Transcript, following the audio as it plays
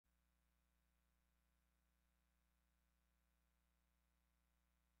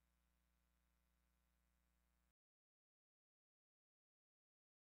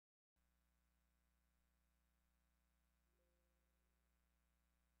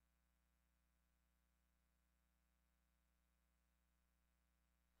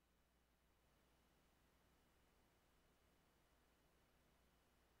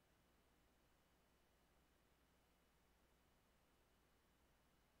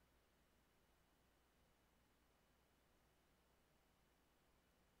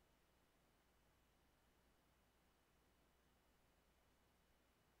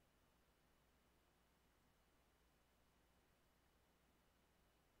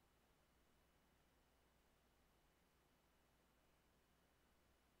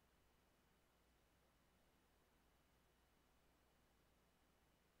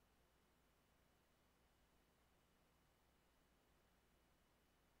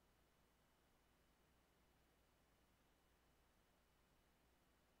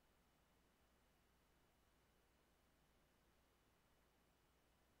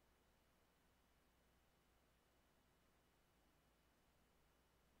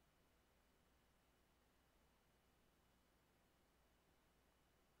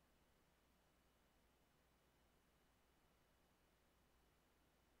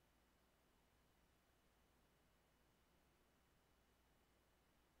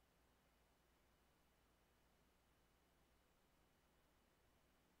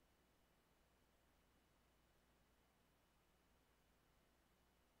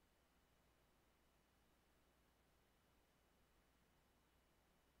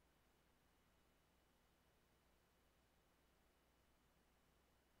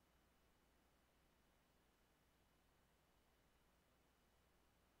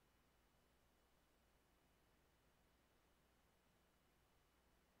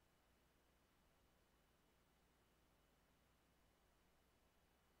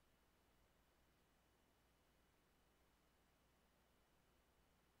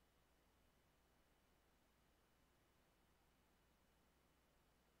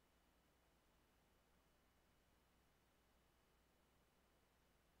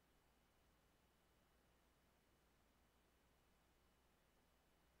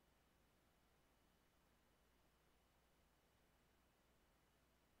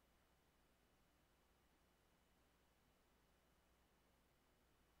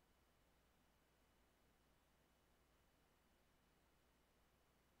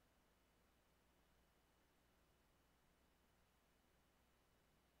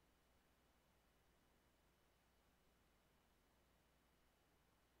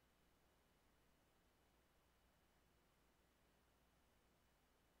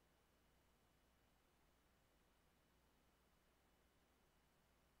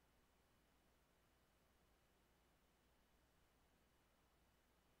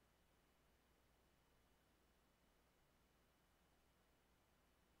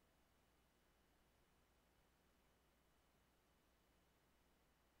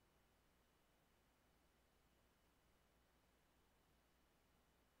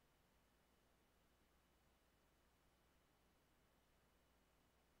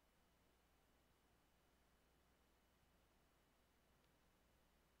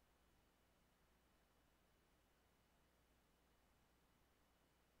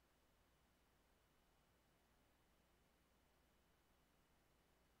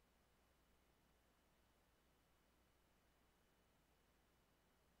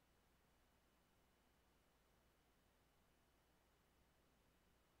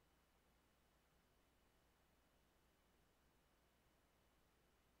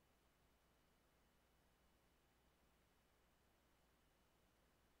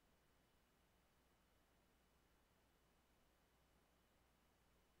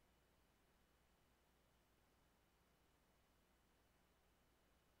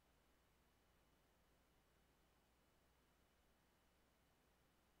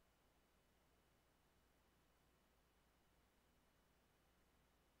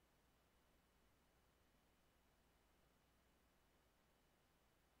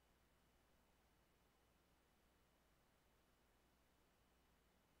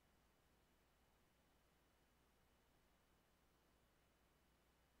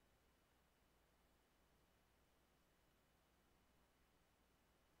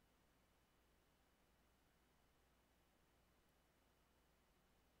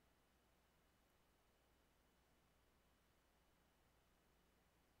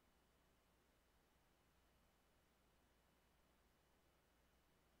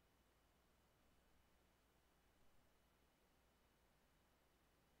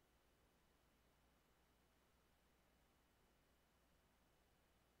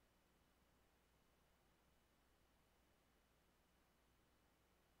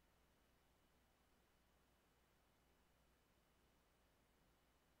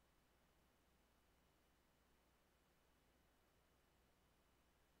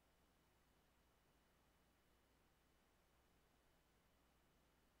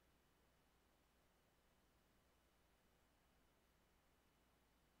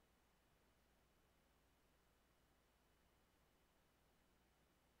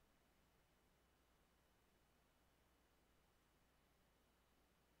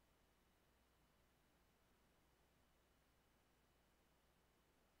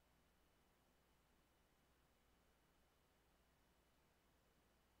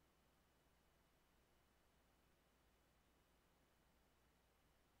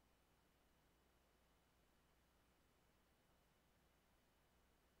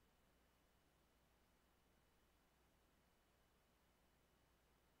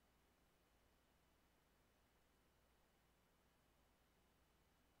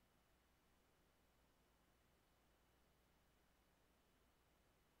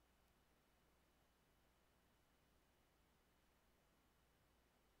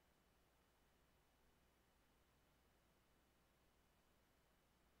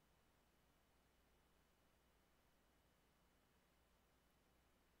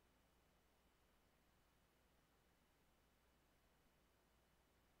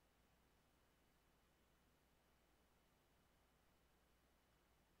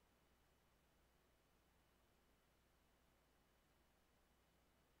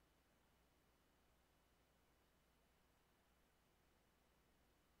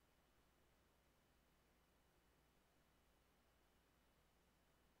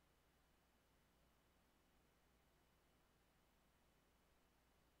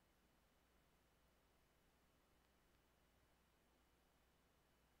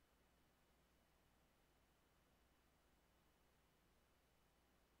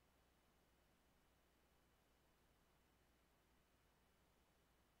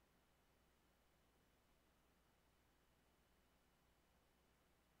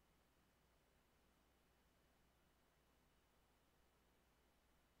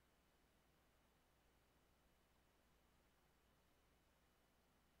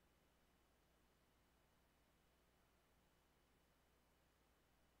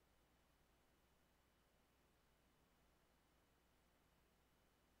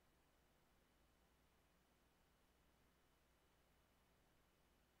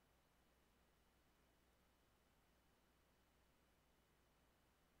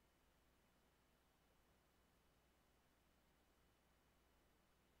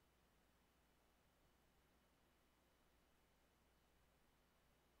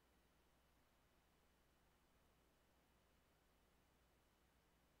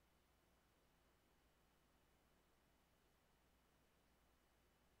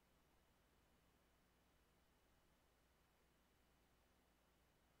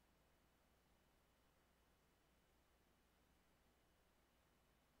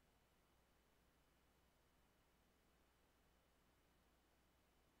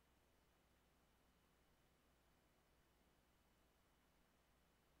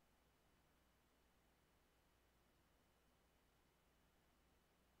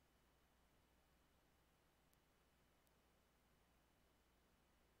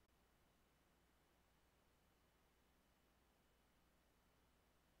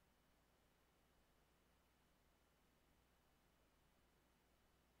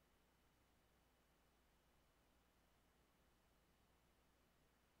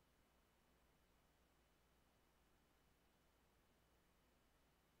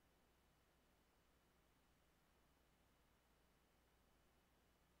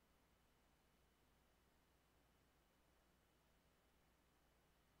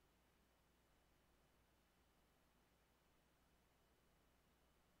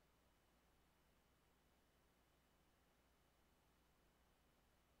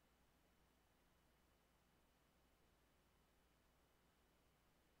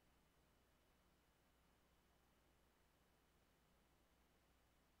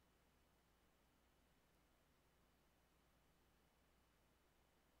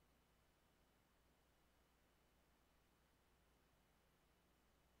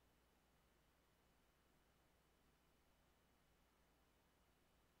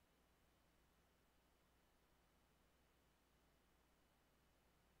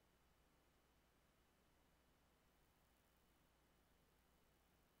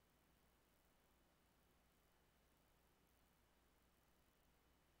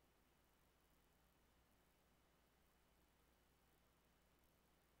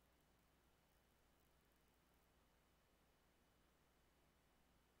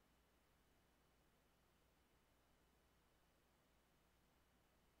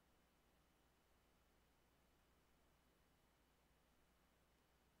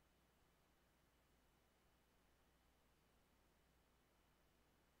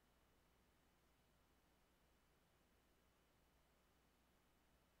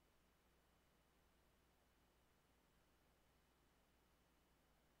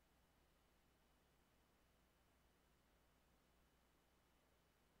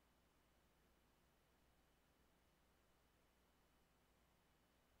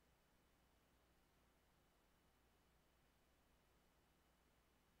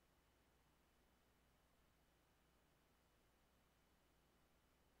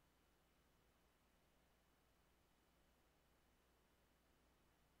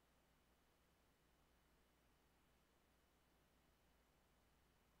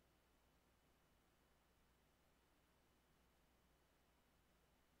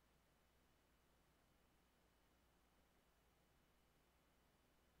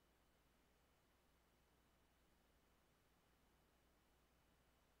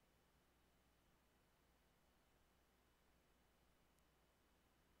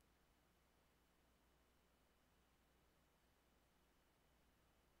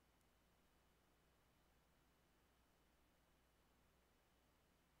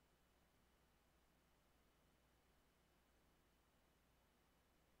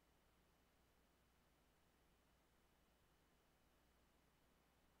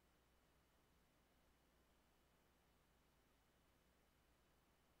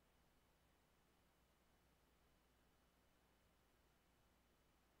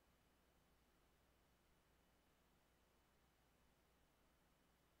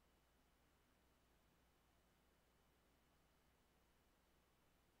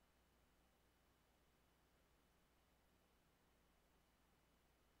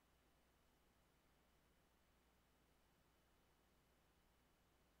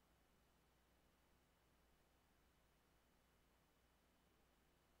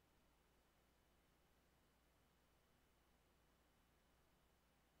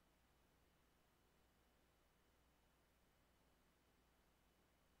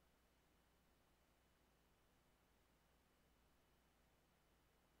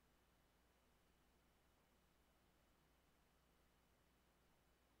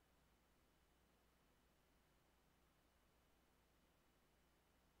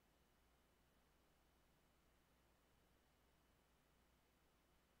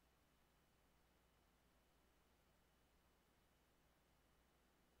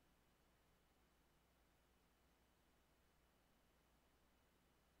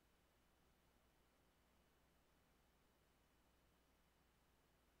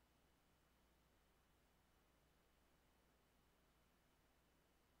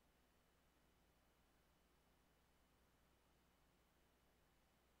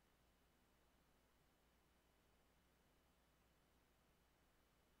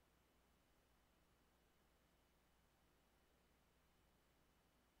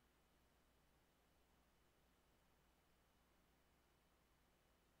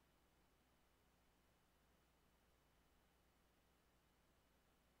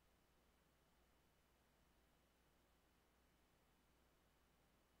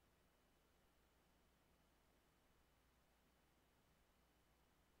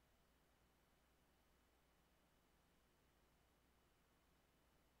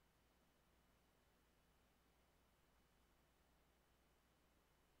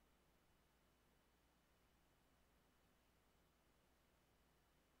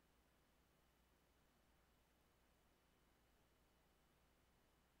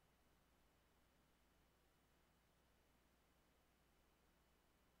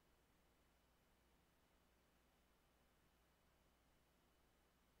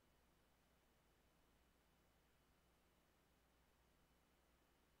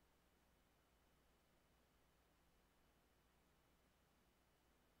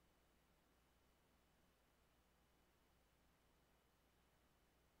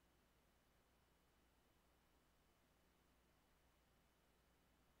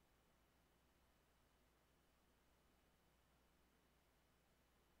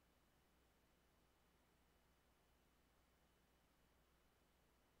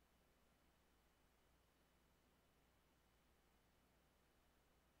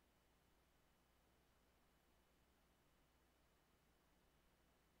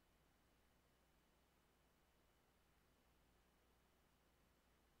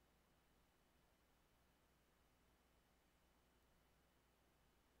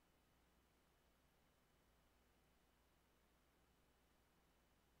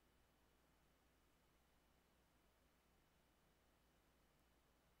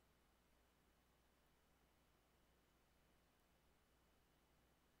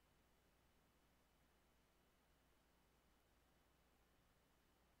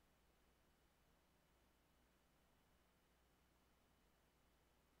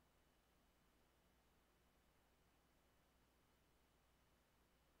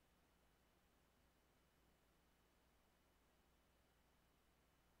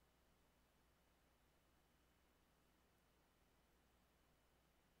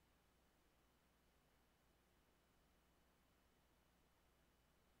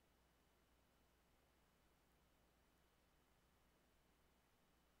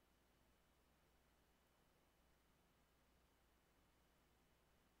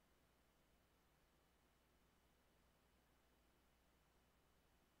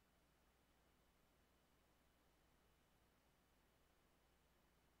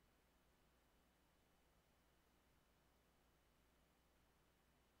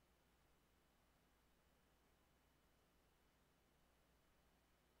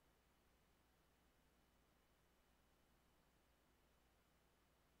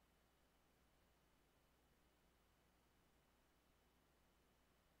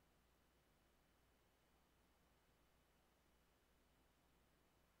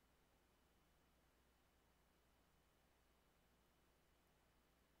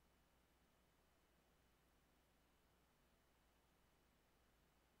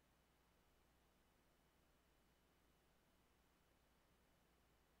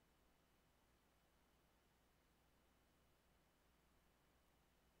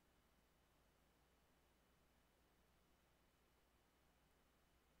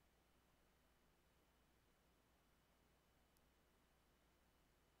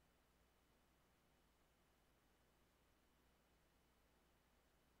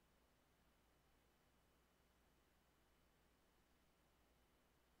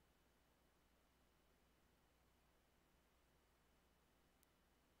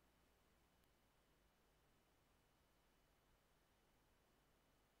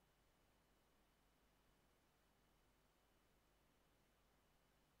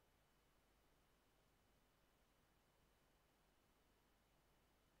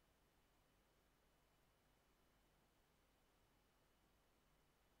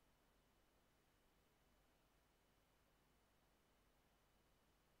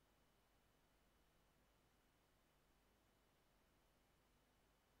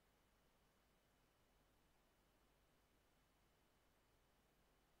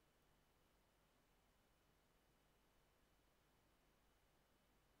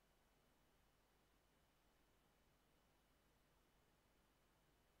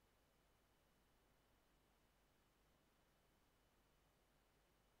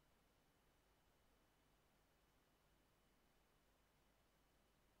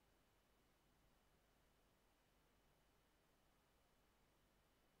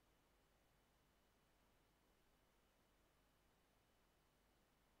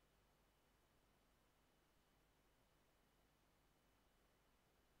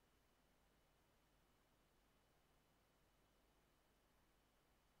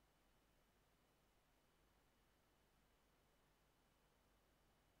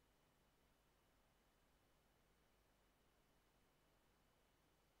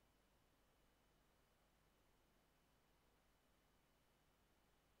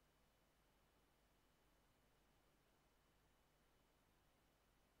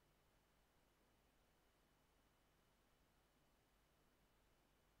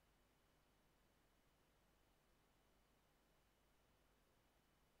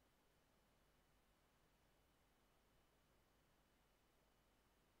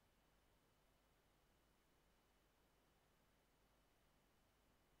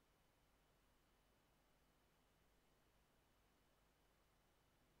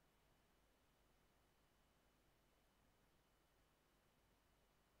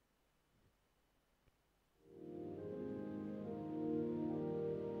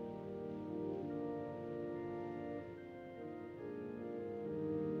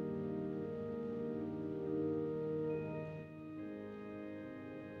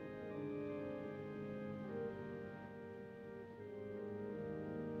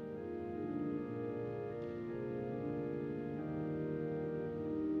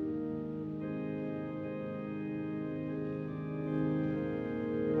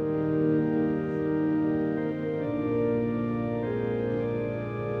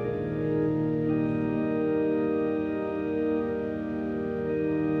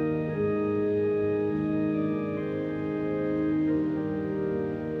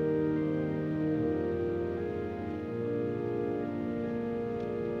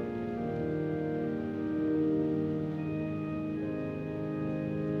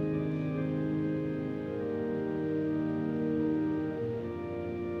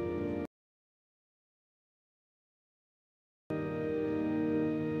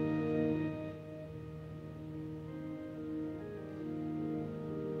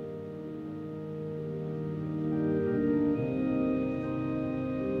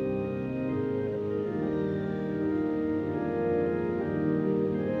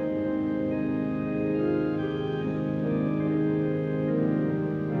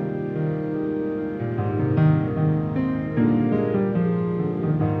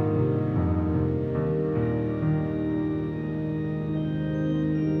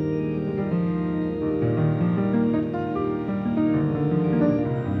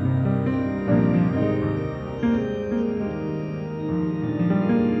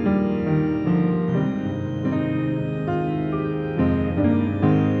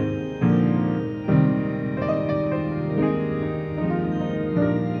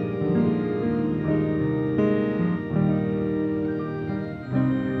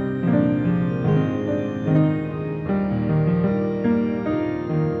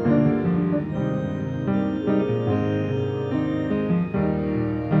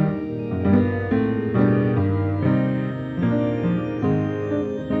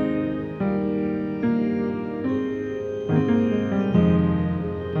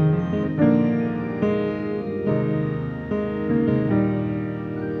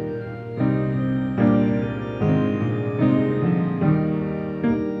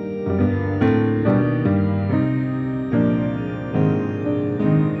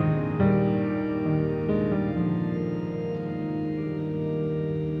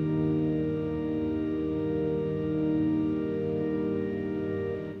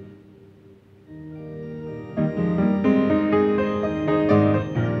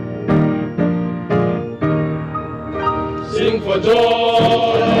for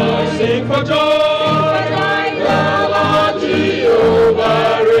joy, sing for joy. The Lord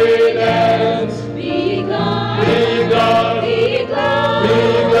Jehovah reigneth. Be glad, Be glad, be glad, be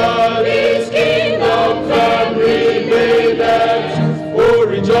glad. His kingdom firm remaineth. Oh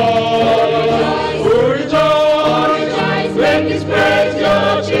rejoice, oh rejoice. Make His praise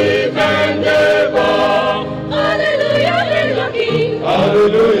your chief endeavor. Hallelujah, hail your King.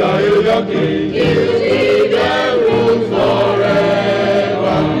 Hallelujah, hail your King. You live and rule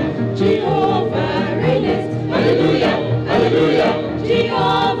forever. Jehovah reigneth. Hallelujah, hallelujah.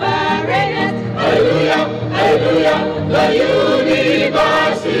 Jehovah reigneth. Hallelujah, hallelujah. The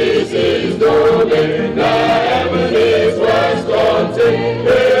universe is His domain. The heavenlies was contained.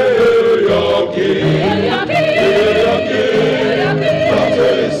 Hail your King. Hail your King. Hail your King. Unto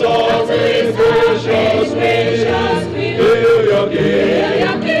His sovereign gracious reign. Hail your King. Hail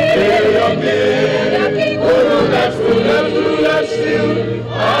your King. Hail your King. Hail your King. Oh, ruleth, ruleth, ruleth still.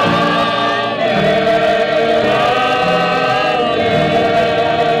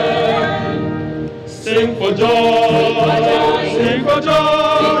 Sing for joy, sing for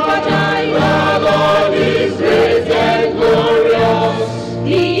joy. The Lord is great and glorious.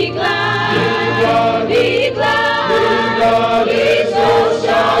 Be glad, be glad, His soul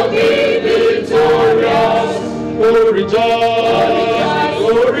shall be victorious. Oh rejoice,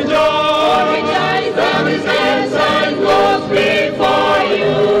 oh rejoice. The presence and goes before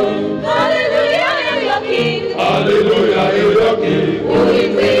you. Hallelujah, hail your King. Hallelujah, hail your King. Who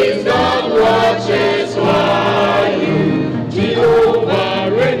in wisdom watches for you.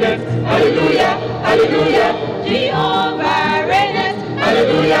 Jehovah reigneth. Hallelujah, hallelujah. Jehovah reigneth.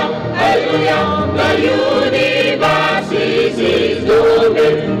 Hallelujah, hallelujah. The universe is His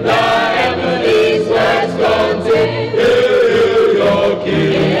domain. The heavenlies was contained. Hail your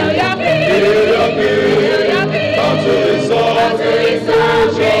King. Hail your King. Hail your King. Hail your King. Unto His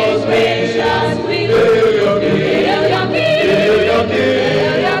gracious reign. Hail your King. Hail your King. Hail your King.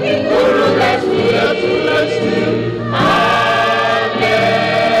 Hail your King. Oh, ruleth, ruleth, ruleth still.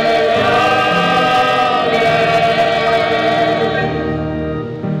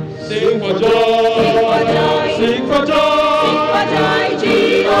 Sing for joy, sing for joy.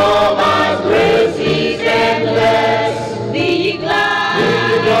 Jehovah's grace is endless. Be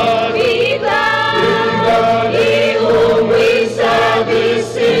glad, Be be glad. glad. He whom we serve is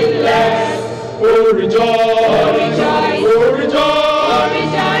sinless. Oh rejoice, Oh, rejoice. oh rejoice.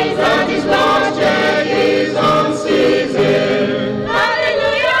 rejoice That His bloodshed is unceasing.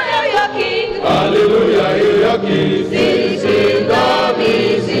 Hallelujah, hail your King. Hallelujah, hail your King. His kingdom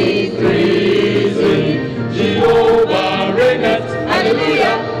is increasing. Jehovah reigneth.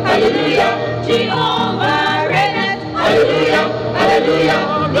 Hallelujah, hallelujah. Jehovah reigneth. Hallelujah, hallelujah.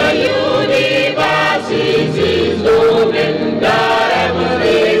 The universe is His domain. The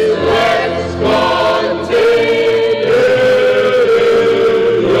heavenlies was contained. Hail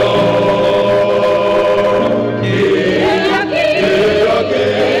your King. Hail your King. Hail your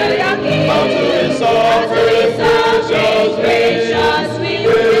King. Hail your King. Unto His sovereign gracious reign.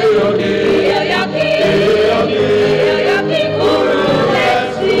 Hail your King. Hail your King. Hail your King. Hail your King. Who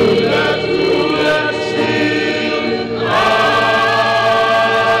ruleth, ruleth, ruleth still.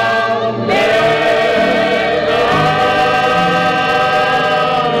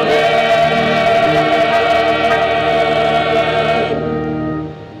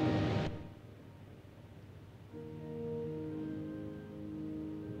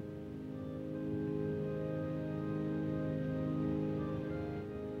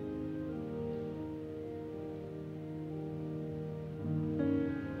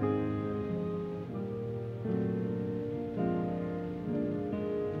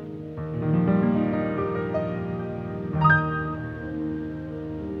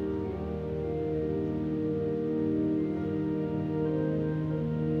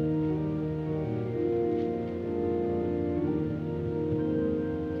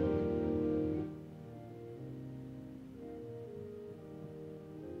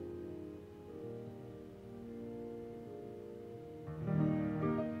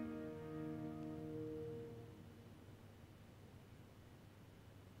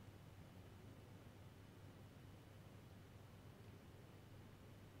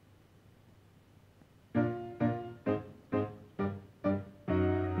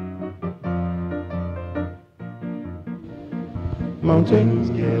 Mountains,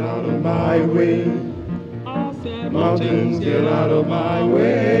 get out of my way. Mountains, get out of my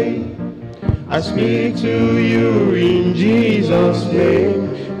way. I speak to you in Jesus'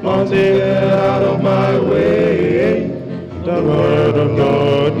 name. Mountains, get out of my way. The word of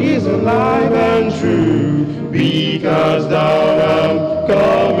God is alive and true, because thou art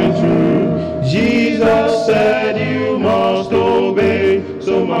coming through. Jesus said you must obey,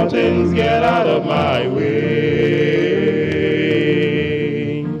 so mountains get out of my way.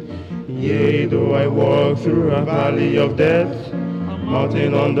 Yea, though I walk through a valley of death, a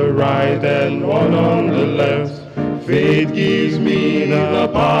mountain on the right and one on the left, faith gives me the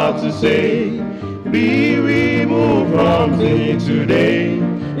power to say, be removed from me today.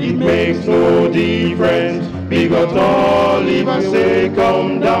 It makes no difference, big or tall, if I say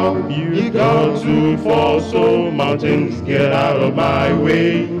come down, you got to fall, so mountains get out of my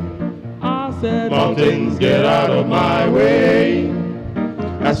way. I said, Mountains get out of my way.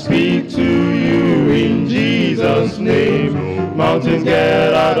 I speak to you in Jesus' name. Mountains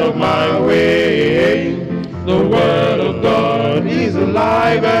get out of my way. The word of God is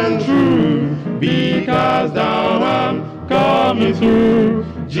alive and true, because down I'm coming through.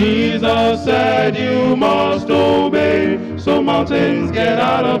 Jesus said you must obey, so mountains get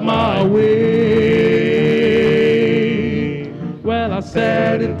out of my way. well, I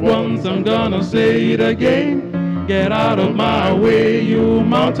said it once, I'm gonna say it again. Get out of my way, you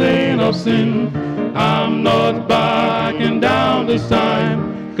mountain of sin. I'm not backing down this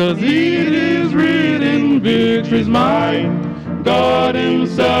time, 'cause it is written, victory's mine. God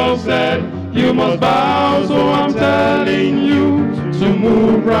himself said, you must bow, so I'm telling you to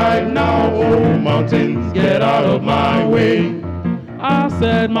move right now. Oh, mountains, get out of my way. I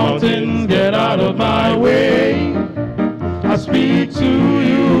said, mountains, get out of my way. I speak to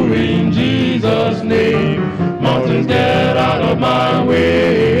you in Jesus' name. Mountains, get out of my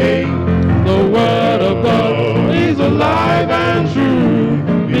way. The word of God is alive and true,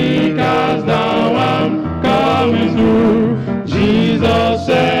 because now I'm coming through. Jesus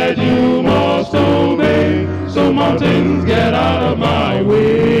said you must obey, so mountains, get out of my way.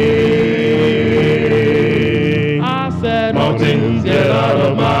 I said, mountains, get out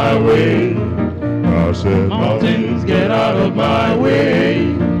of my way. I said, Mountains, get out of my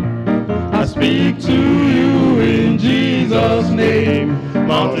way. I speak to you in Jesus' name.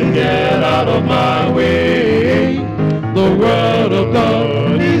 Mountains, get out of my way. The word of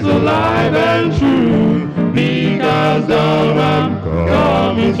God is alive and true, because down I'm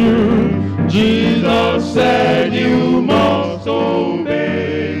coming through. Jesus said you must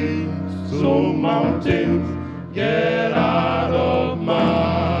obey, so mountains, get out of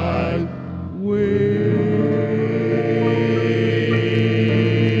my way.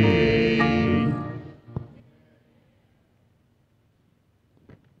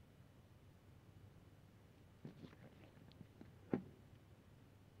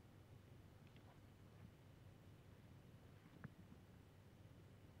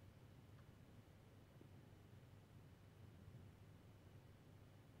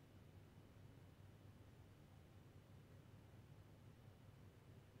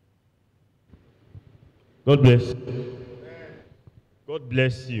 God bless. God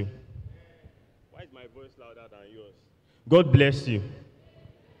bless you. Why is my voice louder than yours? God bless you.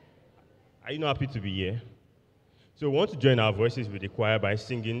 Are you not happy to be here? So we want to join our voices with the choir by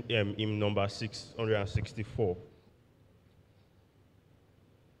singing hymn number 664.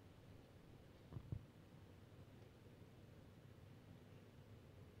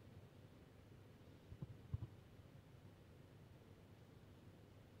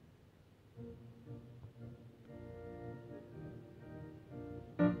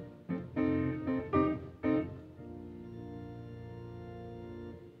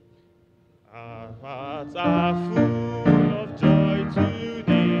 Our hearts are full of joy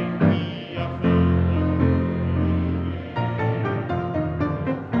today. We are full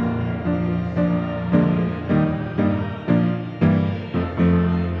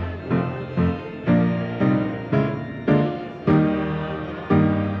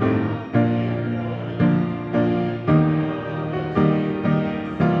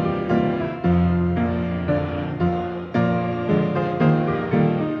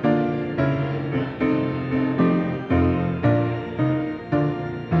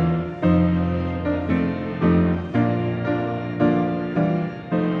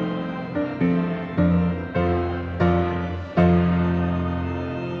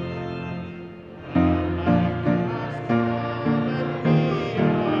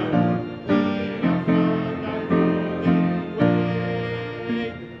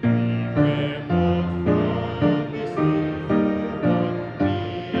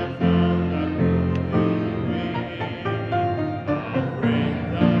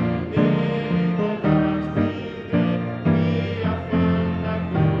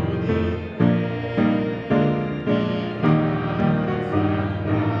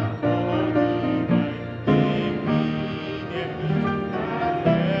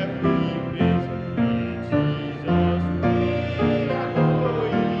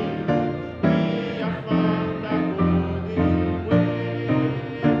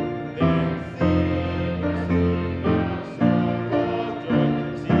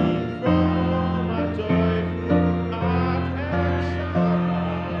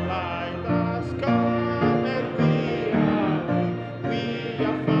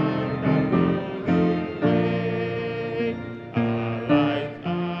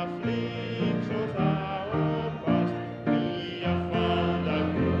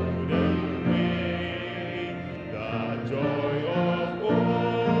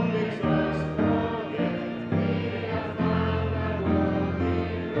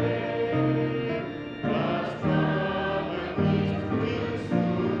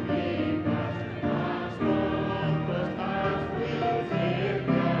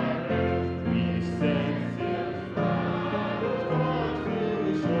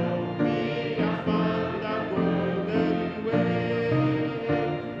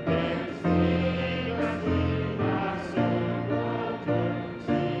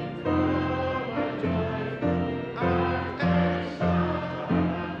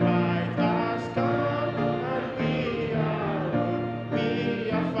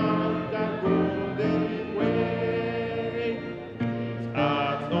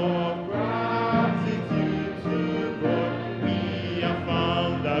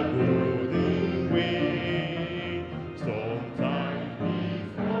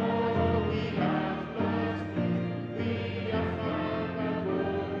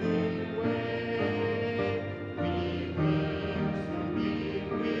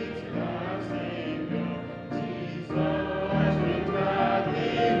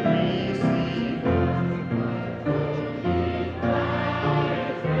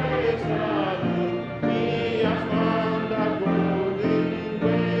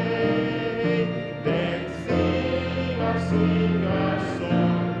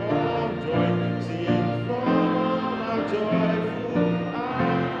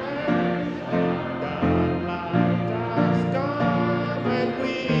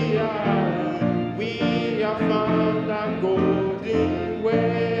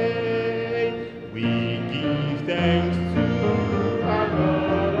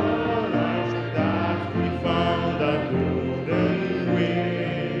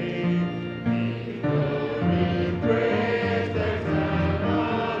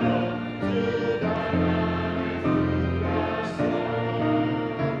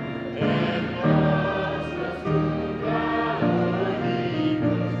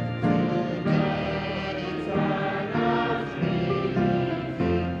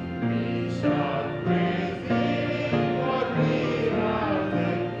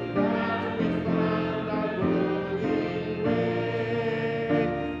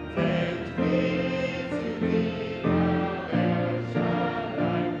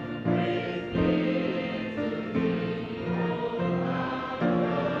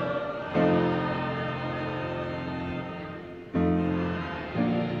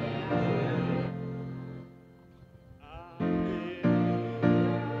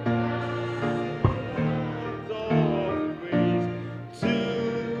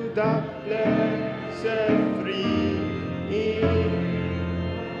the blessed three in.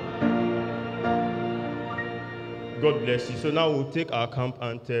 God bless you. So now we'll take our camp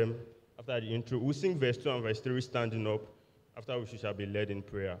anthem after the intro. We'll sing verse 2 and verse 3 standing up, after which we shall be led in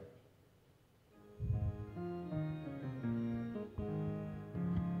prayer.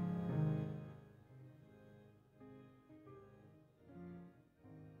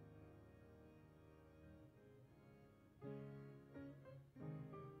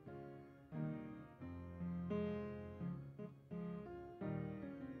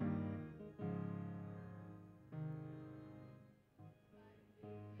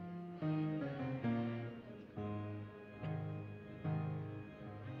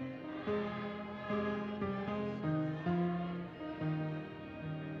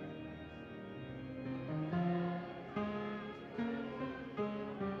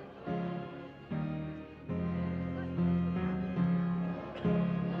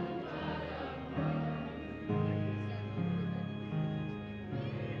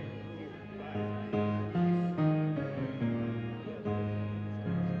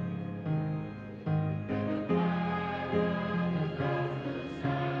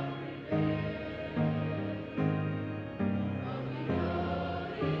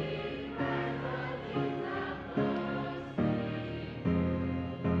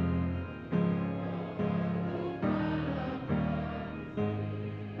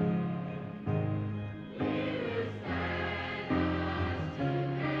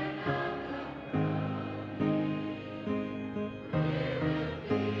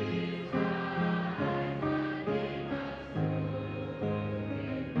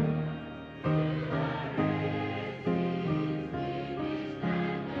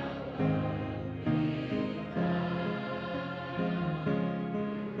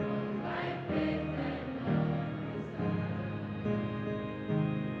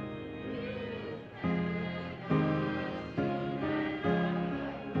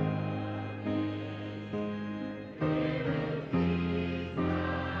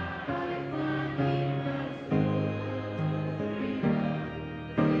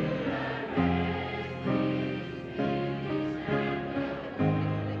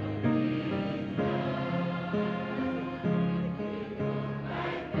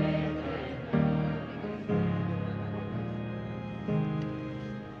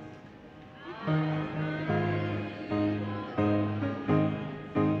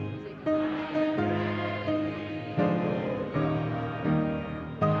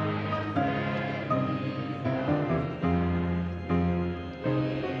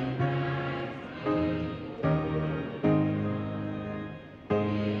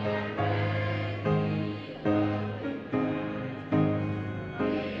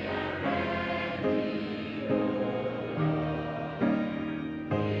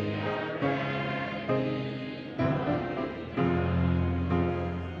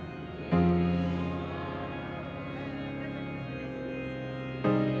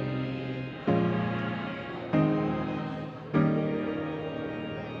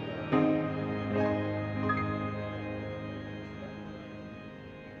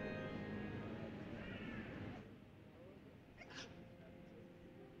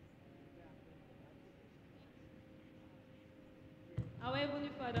 Our Heavenly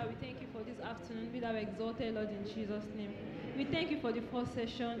Father, we thank you for this afternoon. Be thou exalted, Lord, in Jesus' name. We thank you for the first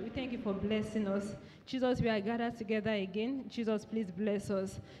session. We thank you for blessing us. Jesus, we are gathered together again. Jesus, please bless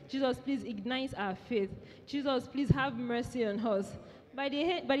us. Jesus, please ignite our faith. Jesus, please have mercy on us. By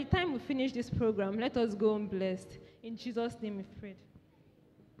the time we finish this program, let us go home blessed. In Jesus' name we pray.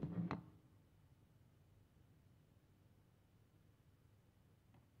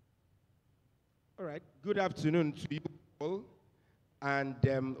 All right. Good afternoon to you all, and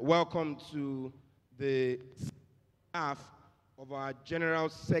welcome to the half of our general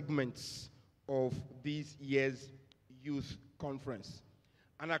segments of this year's youth conference.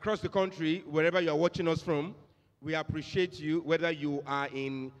 And across the country, wherever you are watching us from, we appreciate you, whether you are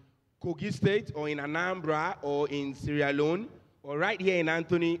in Kogi State or in Anambra or in Sierra Leone or right here in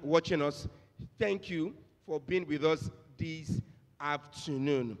Anthony watching us. Thank you for being with us this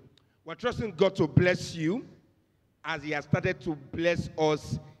afternoon. We're trusting God to bless you as He has started to bless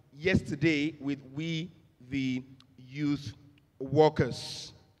us yesterday with we, the youth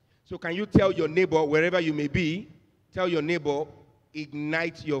workers. So can you tell your neighbor, wherever you may be, tell your neighbor,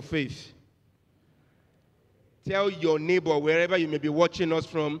 ignite your faith. Tell your neighbor, wherever you may be watching us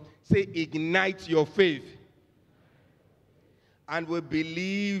from, say, ignite your faith. And we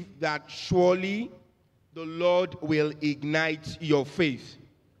believe that surely the Lord will ignite your faith.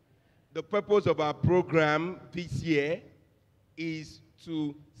 The purpose of our program this year is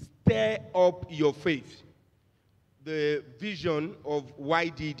to stir up your faith. The vision of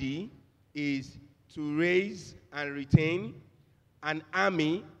YDD is to raise and retain an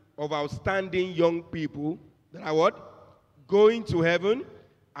army of outstanding young people that are what? Going to heaven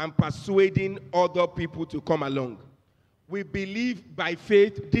and persuading other people to come along. We believe by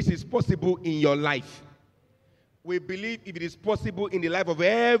faith this is possible in your life. We believe if it is possible in the life of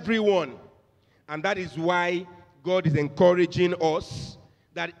everyone. And that is why God is encouraging us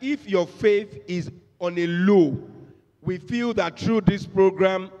that if your faith is on a low, we feel that through this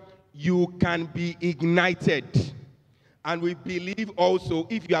program, you can be ignited. And we believe also,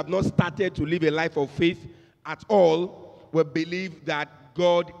 if you have not started to live a life of faith at all, we believe that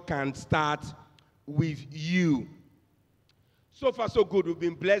God can start with you. So far, so good. We've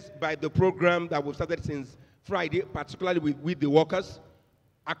been blessed by the program that we've started since Friday, particularly with the workers.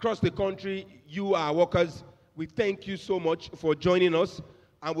 Across the country, you are workers. We thank you so much for joining us.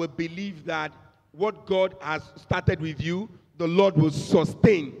 And we believe that what God has started with you, the Lord will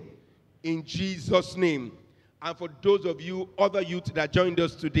sustain in Jesus' name. And for those of you, other youth that joined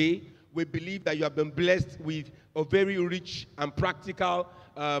us today, we believe that you have been blessed with a very rich and practical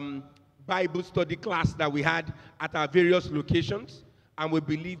Bible study class that we had at our various locations. And we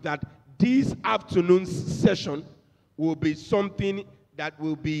believe that this afternoon's session will be something that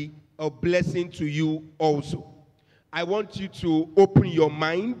will be a blessing to you also. I want you to open your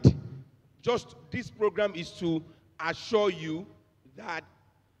mind. Just this program is to assure you that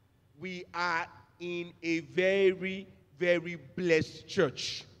we are in a very, very blessed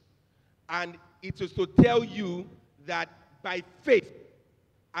church. And it is to tell you that by faith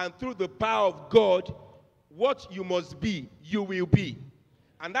and through the power of God, what you must be, you will be.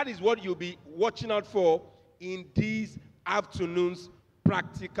 And that is what you'll be watching out for in this afternoon's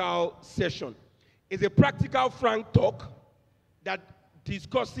practical session. It's a practical, frank talk that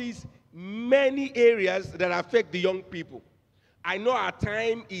discusses many areas that affect the young people. I know our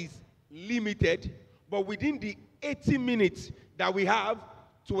time is limited, but within the 80 minutes that we have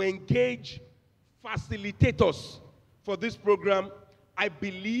to engage facilitators for this program, I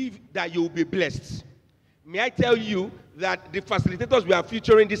believe that you will be blessed. May I tell you that the facilitators we are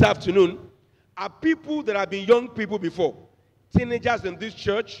featuring this afternoon are people that have been young people before, teenagers in this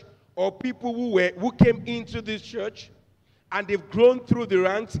church, or people who came into this church and they've grown through the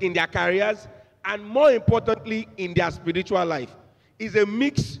ranks in their careers and more importantly in their spiritual life. It's a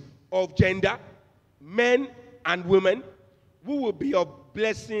mix of gender, men and women, who will be a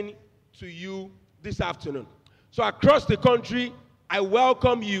blessing to you this afternoon. So across the country, I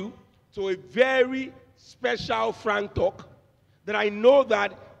welcome you to a very special frank talk that I know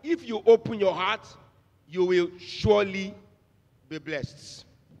that if you open your heart, you will surely be blessed.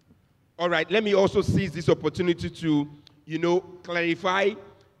 All right, let me also seize this opportunity to, clarify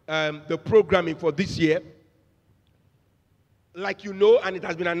the programming for this year. Like you know, and it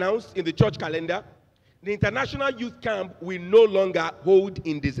has been announced in the church calendar, the International Youth Camp will no longer hold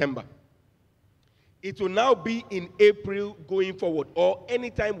in December. It will now be in April going forward, or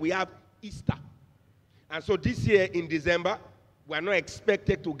anytime we have Easter. And so this year in December, we are not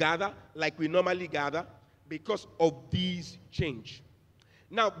expected to gather like we normally gather because of this change.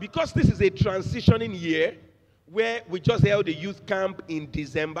 Now, because this is a transitioning year where we just held a youth camp in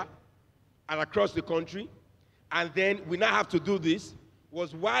December and across the country, and then we now have to do this,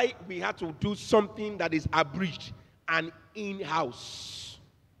 was why we had to do something that is abridged and in-house.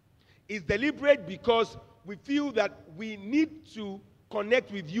 It's deliberate because we feel that we need to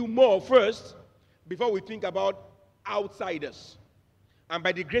connect with you more first before we think about outsiders. And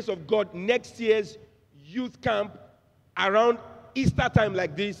by the grace of God, next year's youth camp around Easter time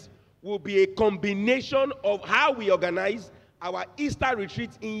like this will be a combination of how we organize our Easter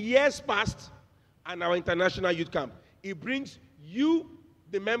retreats in years past and our International Youth Camp. It brings you,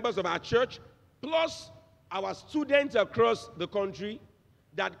 the members of our church, plus our students across the country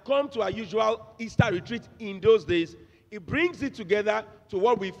that come to our usual Easter retreat in those days. It brings it together to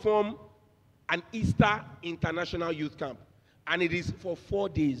what we form an Easter International Youth Camp. And it is for 4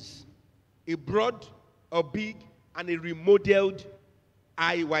 days. A broad, a big, and a remodeled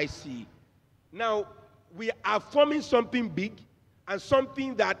IYC. Now, we are forming something big and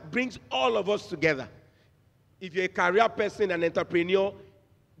something that brings all of us together. If you're a career person, an entrepreneur,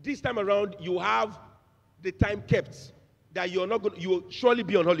 this time around you have the time kept that you will surely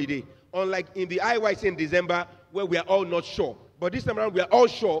be on holiday. Unlike in the IYC in December where we are all not sure. But this time around we are all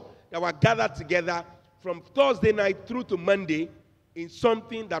sure that we're gathered together from Thursday night through to Monday in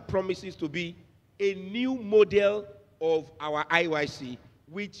something that promises to be a new model of our IYC,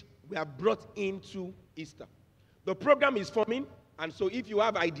 which we have brought into Easter. The program is forming, And so if you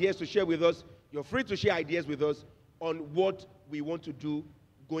have ideas to share with us, you're free to share ideas with us on what we want to do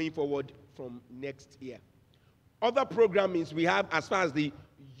going forward from next year. Other programmings we have as far as the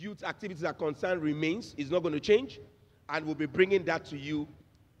youth activities are concerned remains. It's not going to change. And we'll be bringing that to you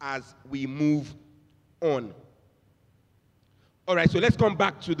as we move on. All right, so let's come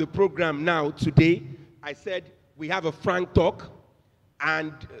back to the program now. Today, I said we have a frank talk,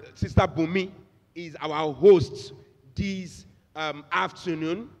 and Sister Bumi is our host this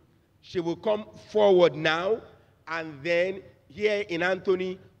afternoon. She will come forward now, and then here in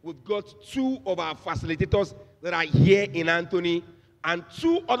Anthony, we've got two of our facilitators that are here in Anthony, and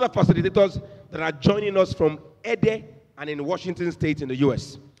two other facilitators that are joining us from Ede and in Washington State in the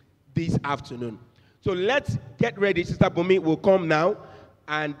U.S. this afternoon. So let's get ready. Sister Bumi will come now,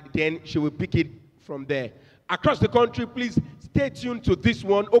 and then she will pick it from there. Across the country, please stay tuned to this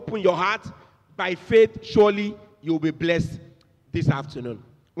one. Open your heart. By faith, surely you'll be blessed this afternoon.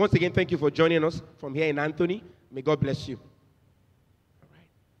 Once again, thank you for joining us from here in Anthony. May God bless you. All right.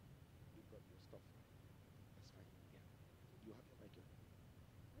 You've got your stuff. That's fine. Yeah. You have your mic here.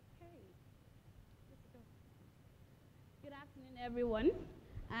 Okay. Let's go. Good afternoon, everyone,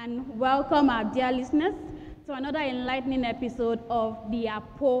 and welcome our dear listeners to another enlightening episode of the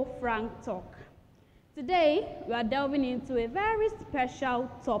Apo Frank Talk. Today, we are delving into a very special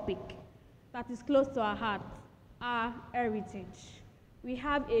topic that is close to our hearts, our heritage. We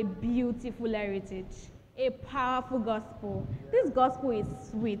have a beautiful heritage, a powerful gospel. This gospel is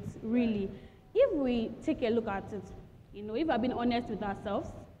sweet, really. If we take a look at it, if we're being honest with ourselves,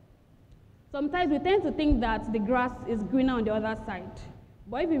 sometimes we tend to think that the grass is greener on the other side.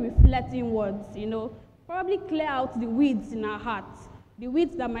 But if we reflect inwards, probably clear out the weeds in our hearts, the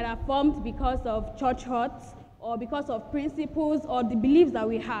weeds that might have formed because of church hurts or because of principles or the beliefs that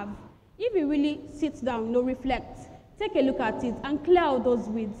we have. If we really sit down, reflect, take a look at it and clear out those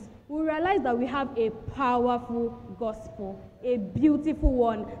weeds, we realize that we have a powerful gospel, a beautiful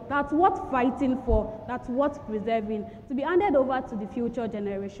one, that's worth fighting for, that's worth preserving, to be handed over to the future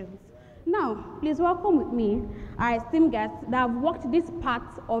generations. Now, please welcome with me our esteemed guests that have walked this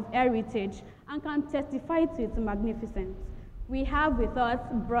path of heritage and can testify to its magnificence. We have with us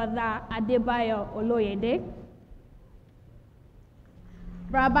Brother Adebayo Oloyede.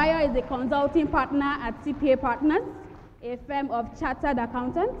 Brother Bayo is a consulting partner at CPA Partners, a firm of chartered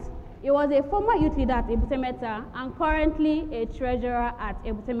accountants. He was a former youth leader at Ebute Metta and currently a treasurer at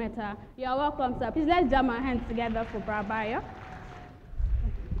Ebute Metta. You are welcome, sir. Please let's jam our hands together for Brother Bayo.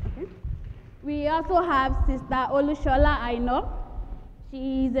 Okay. We also have Sister Olushola Aino.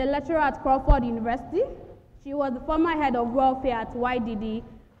 She is a lecturer at Crawford University. She was the former head of welfare at YDD,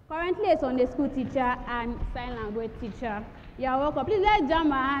 currently a Sunday school teacher and sign language teacher. You are welcome. Please let's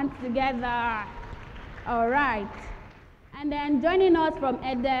jam our hands together. All right. And then joining us from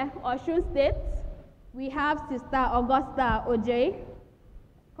Ede, Osun State, we have Sister Augusta Ojei,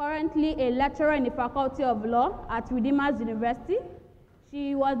 currently a lecturer in the Faculty of Law at Redeemers University.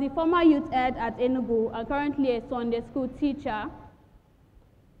 She was the former youth head at Enugu and currently a Sunday school teacher.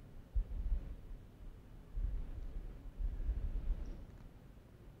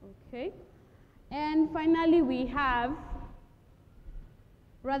 Okay. And finally, we have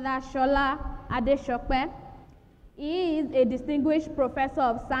Brother Shola Adeshokpe. He is a distinguished professor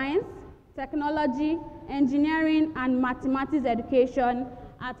of science, technology, engineering, and mathematics education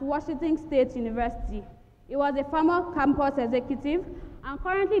at Washington State University. He was a former campus executive and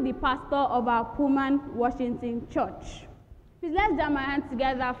currently the pastor of our Pullman, Washington Church. Please let's jam our hands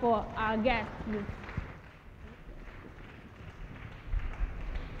together for our guest, please.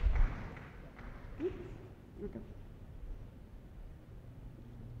 Okay.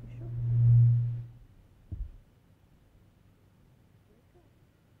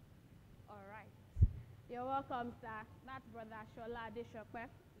 All right. You're welcome, sir. That's Brother Shola Adeshokpe.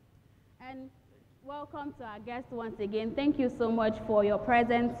 And welcome to our guest once again. Thank you so much for your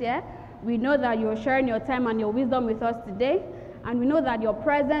presence here. We know that you're sharing your time and your wisdom with us today, and we know that your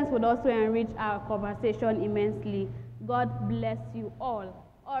presence would also enrich our conversation immensely. God bless you all.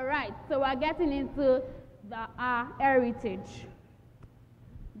 All right, so we're getting into our heritage.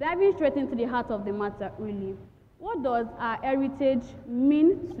 Diving straight into the heart of the matter, really. What does our heritage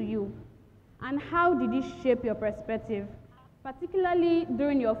mean to you? And how did it shape your perspective, particularly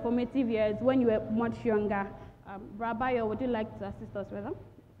during your formative years when you were much younger? Brother, would you like to assist us with that?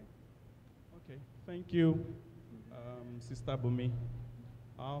 Okay, thank you, Sister Bumi.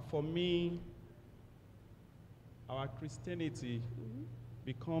 For me, our Christianity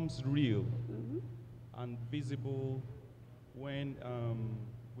becomes real and visible when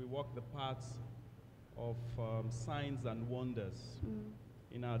we walk the paths of signs and wonders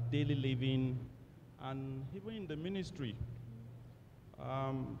in our daily living and even in the ministry.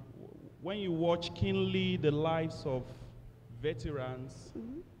 When you watch keenly the lives of veterans,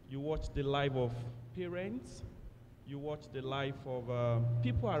 you watch the life of parents, you watch the life of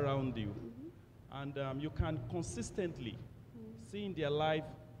people around you, and you can consistently see in their life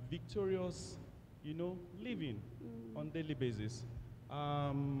victorious, living on daily basis.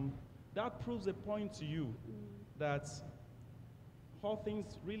 That proves a point to you that all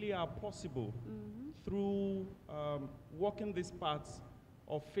things really are possible through walking this path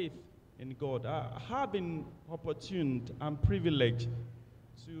of faith in God. I have been opportuned and privileged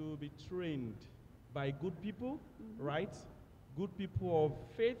to be trained by good people, right? Good people of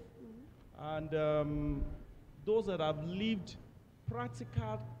faith, and those that have lived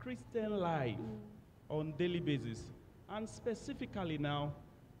practical Christian life on daily basis. And specifically now,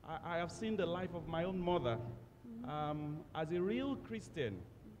 I have seen the life of my own mother as a real Christian,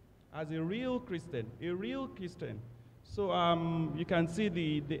 So you can see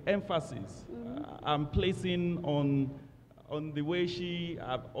the emphasis I'm placing on the way she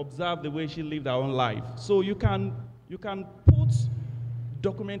observed, the way she lived her own life. So you can put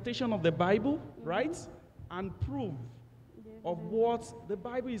documentation of the Bible, right, and proof of what the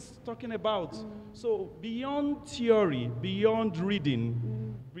Bible is talking about. So beyond theory, beyond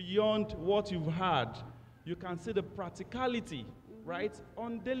reading, beyond what you've heard, you can see the practicality, right,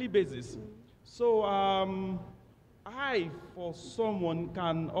 on daily basis. So I, for someone,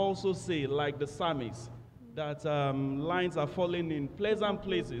 can also say, like the psalmist, that lines are falling in pleasant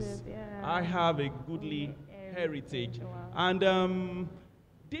places. I have a goodly heritage. And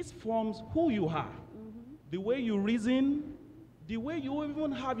this forms who you are. The way you reason, the way you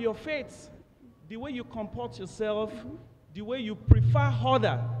even have your faith, the way you comport yourself, the way you prefer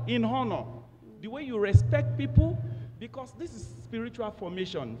other in honor, the way you respect people, because this is spiritual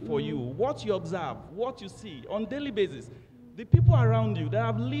formation for you. What you observe, what you see on daily basis, the people around you that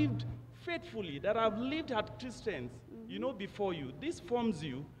have lived faithfully, that have lived as Christians, before you, this forms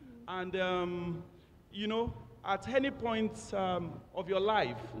you, and at any point of your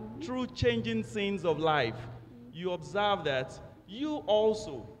life, through changing scenes of life, you observe that you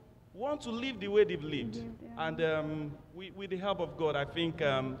also want to live the way they've lived. And with the help of God, I think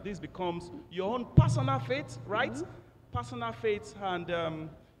this becomes your own personal faith, right? Personal faith, and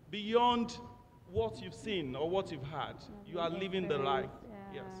beyond what you've seen or what you've heard, you are living the life.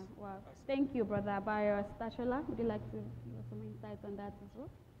 Yes. Wow. Thank you, Brother Abayo. Stashola, would you like to give some insight on that as well?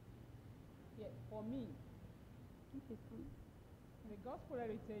 Yeah, for me, the gospel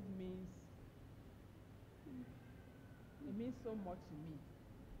heritage means so much to me.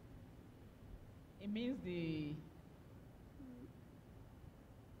 It means the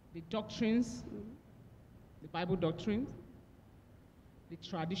doctrines, the Bible doctrines, the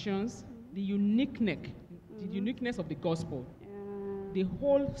traditions, the uniqueness of the gospel, the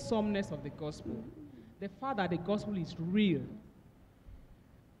wholesomeness of the gospel, the fact that the gospel is real.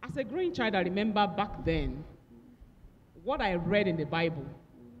 As a growing child, I remember back then what I read in the Bible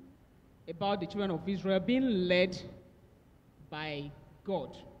about the children of Israel being led by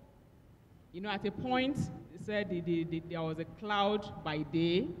God. At a point, it said there was a cloud by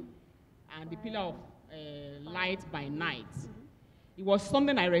day and the pillar of light by night. It was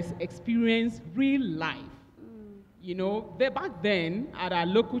something I experienced real life. Back then, at our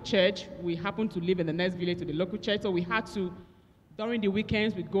local church, we happened to live in the next village to the local church, so we had to, during the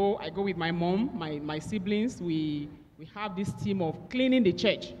weekends, I go with my mom, my siblings, we have this team of cleaning the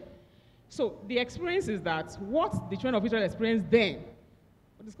church. So the experience is that what the children of Israel experienced then,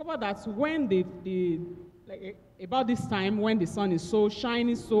 we discovered that when about this time, when the sun is so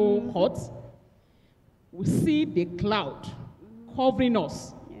shiny, so hot, we see the cloud covering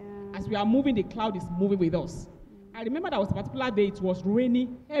us. As we are moving, the cloud is moving with us. I remember that was a particular day, it was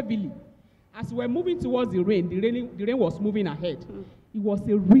raining heavily. As we were moving towards the rain was moving ahead. It was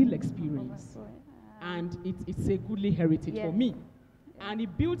a real experience. And it's a goodly heritage for me. And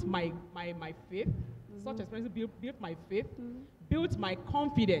it built my faith. Such experience built my faith, built my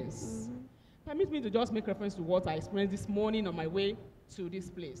confidence. Permit me to just make reference to what I experienced this morning on my way to this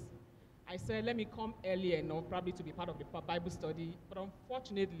place. I said, let me come early enough, probably to be part of the Bible study. But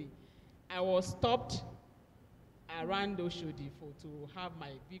unfortunately, I was stopped around Oshodi to have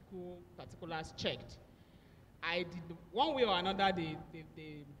my vehicle particulars checked. I did, one way or another,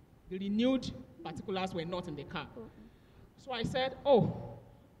 the renewed particulars were not in the car. So I said, all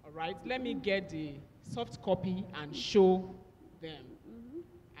right, let me get the soft copy and show them.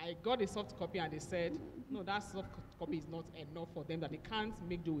 I got a soft copy and they said, no, that soft copy is not enough for them, that they can't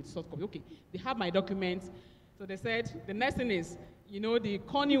make do with soft copy. Okay, they have my documents. So they said, the next thing is, you know, the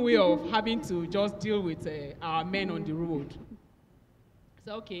corny way of having to just deal with our men on the road.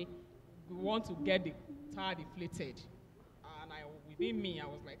 So, okay, we want to get the tire deflated. And within me, I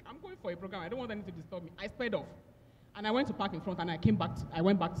was like, I'm going for a program. I don't want anything to disturb me. I sped off. And I went to park in front, and I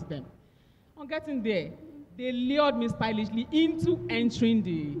went back to them. On getting there, they lured me stylishly into entering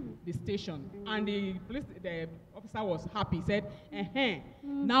the station. And the officer was happy. He said,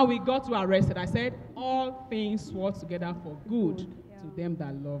 now we got to arrested. I said, all things work together for good to them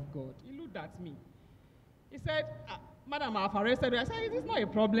that love God. He looked at me. He said, Madam, I've arrested you. I said, it is not a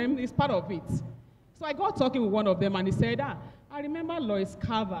problem. It's part of it. So I got talking with one of them, and he said, I remember Lois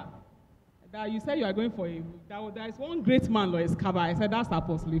Carver. That you said you are going for there is one great man, Lois Carver. I said, that's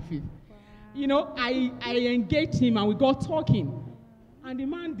Apostolic faith. Wow. You know, I engaged him and we got talking.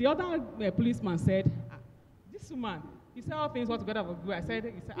 And the other policeman said, this woman, you said all things work together for good.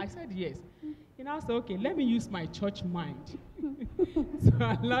 I said yes. He now said, okay, let me use my church mind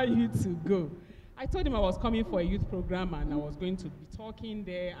to allow you to go. I told him I was coming for a youth program and I was going to be talking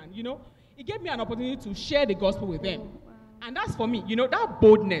there. And, you know, it gave me an opportunity to share the gospel with them. And that's for me, you know, that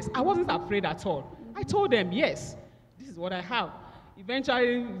boldness. I wasn't afraid at all. I told them, yes, this is what I have.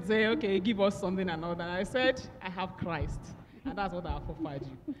 Eventually, they say, okay, give us something and all that. I said, I have Christ. And that's what I have offered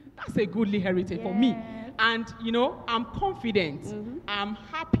you. That's a goodly heritage for me. And, you know, I'm confident. I'm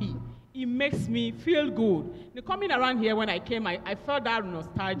happy. It makes me feel good. You know, coming around here when I came, I felt that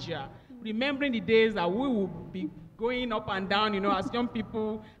nostalgia. Remembering the days that we would be going up and down, you know, as young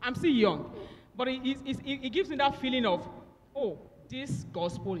people. I'm still young. But it gives me that feeling of, oh, this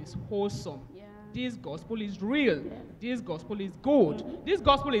gospel is wholesome. Yeah. This gospel is real. Yeah. This gospel is good. Yeah. This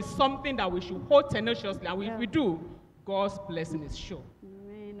gospel is something that we should hold tenaciously. And if we do, God's blessing is sure.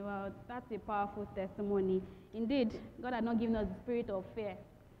 Amen. Well, that's a powerful testimony. Indeed, God has not given us the spirit of fear,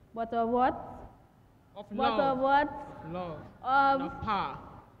 but of what? Of love. But of what? Love. And of power.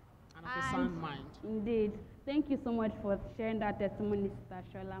 And of a sound mind. Indeed. Thank you so much for sharing that testimony, Sister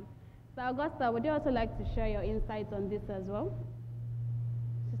Shola. Sister Augusta, would you also like to share your insights on this as well?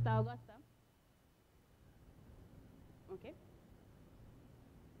 Sister Augusta? Okay.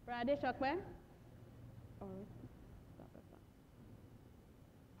 Brother Shokwe? Hello,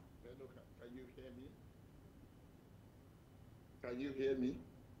 can you hear me? Can you hear me?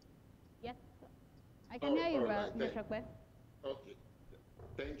 Yes, I can hear you, Brother Shokwe. Okay.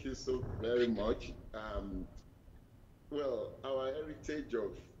 Thank you so very much. Well, our heritage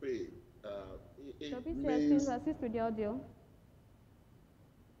of faith, please assist with the audio.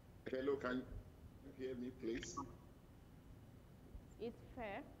 Hello, can you hear me, please? It's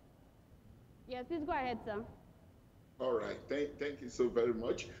fair. Yes, please go ahead, sir. All right. Thank you so very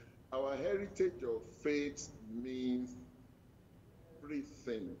much. Our heritage of faith means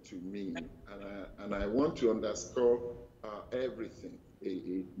everything to me, and I want to underscore everything.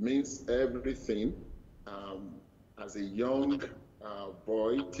 It means everything. As a young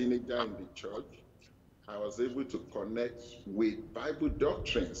boy, teenager in the church, I was able to connect with Bible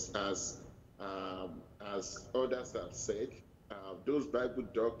doctrines, as others have said. Those Bible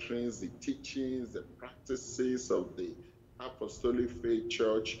doctrines, the teachings, the practices of the Apostolic Faith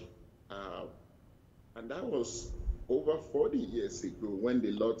Church, and that was over 40 years ago when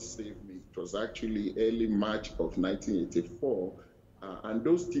the Lord saved me. It was actually early March of 1984, and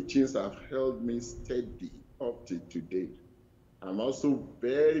those teachings have held me steady up to today. I'm also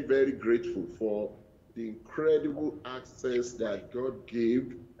very, very grateful for the incredible access that God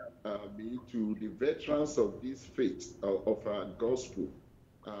gave me to the veterans of this faith, of our gospel.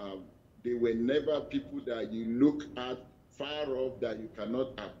 They were never people that you look at far off that you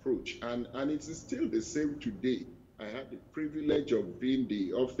cannot approach. And it is still the same today. I had the privilege of being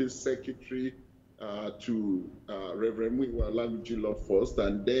the office secretary to Reverend Muiwa Lamijula first,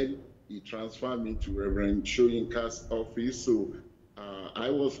 and then he transferred me to Reverend Shoyinka's office. So I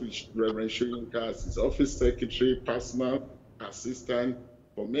was with Reverend Shoyinka as his office secretary, personal assistant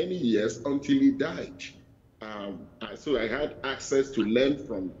for many years until he died. So I had access to learn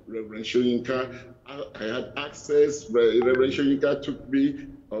from Reverend Shoyinka. I had access, Reverend Shoyinka took me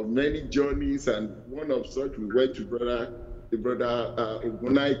on many journeys, and one of such, we went to Brother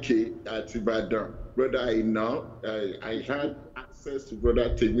Ogunaike at Ibadan. Brother Ina, I had access to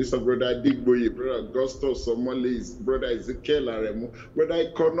Brother Temisa, Brother Digboye, Brother Augustus Somolis, Brother Ezekiel Aremu, Brother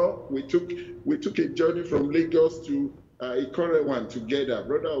Ikono. We took a journey from Lagos to Ikorewan together.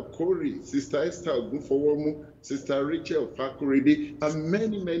 Brother Okori, Sister Esther Ogunfowomu, Sister Rachel Fakuridi, and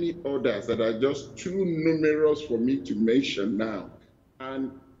many, many others that are just too numerous for me to mention now.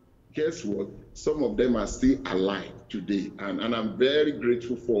 And guess what? Some of them are still alive today. And I'm very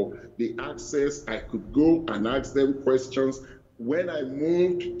grateful for the access. I could go and ask them questions. When I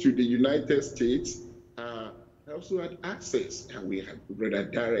moved to the United States, I also had access. And we had Brother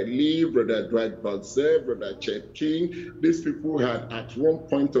Darrell Lee, Brother Dwight Balzer, Brother Chet King. These people had at one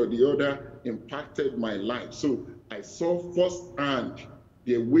point or the other impacted my life. So I saw firsthand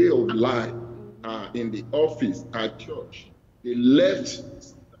their way of life in the office, at church. They left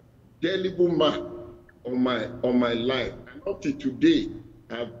indelible mark on my life. And up to today,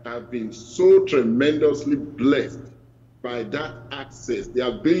 I've been so tremendously blessed by that access, the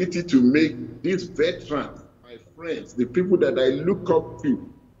ability to make these veterans, my friends, the people that I look up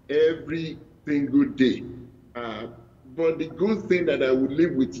to every single day. But the good thing that I would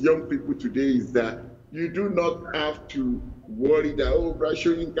leave with young people today is that you do not have to worry that, oh,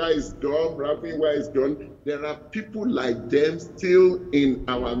 Brashoyinka is gone, Rafinwa is gone. There are people like them still in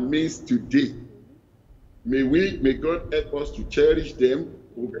our midst today. May God help us to cherish them,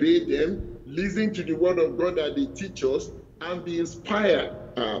 obey them, listen to the word of God that they teach us, and be inspired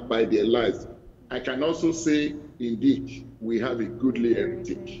by their lives. I can also say, indeed, we have a goodly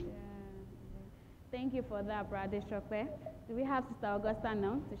heritage. Thank you for that, Brother Shokwe. Do we have Sister Augusta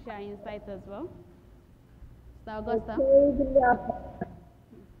now to share insights as well? Sister Augusta?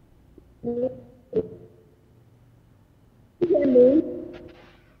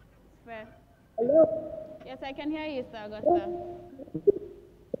 Fair. Hello? Yes, I can hear you, Sister Augusta.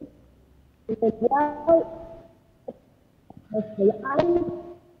 I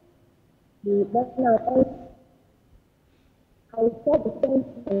said the same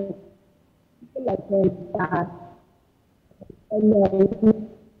thing, like that, and I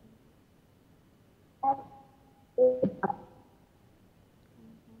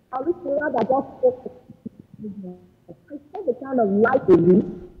wish the Lord had just spoken. I said the kind of life we live,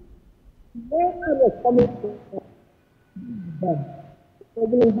 where I was coming from, they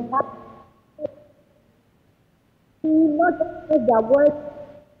will have not just their words,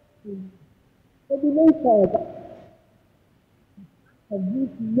 they believe of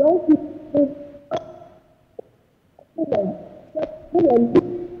these young people,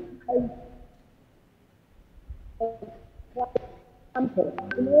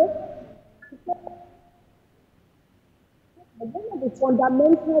 one of the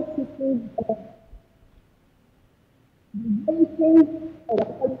fundamental teachings of the basics of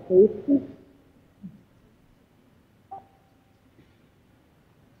our faith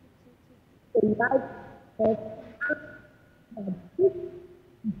the life of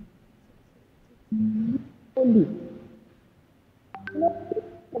only.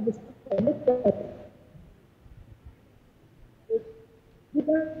 Please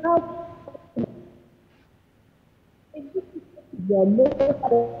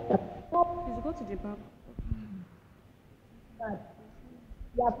go to the back.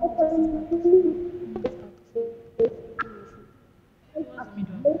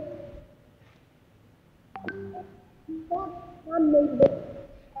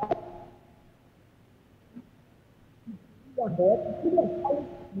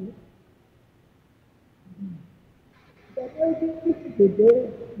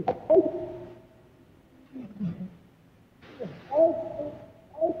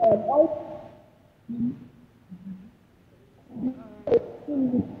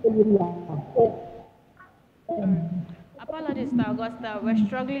 Apologies, Sister Augusta. We're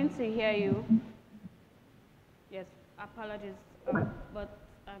struggling to hear you. Yes, apologies. But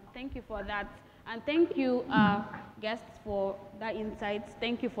thank you for that. And thank you, guests, for that insight.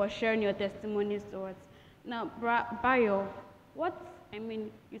 Thank you for sharing your testimonies to us. Now, Bayo,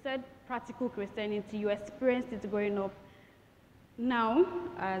 you said practical Christianity, you experienced it growing up. Now,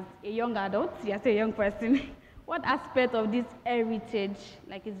 as a young adult, as a young person, what aspect of this heritage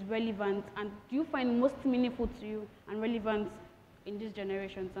is relevant, and do you find most meaningful to you and relevant in this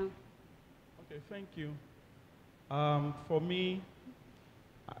generation, sir? Okay, thank you. For me,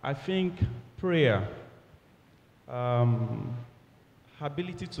 I think prayer,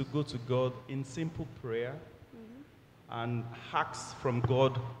 ability to go to God in simple prayer, and ask from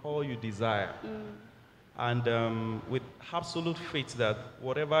God all you desire. And with absolute faith that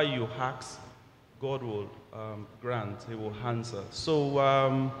whatever you ask, God will grant, He will answer.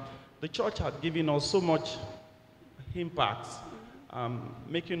 So the church had given us so much impact,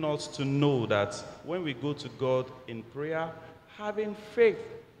 making us to know that when we go to God in prayer, having faith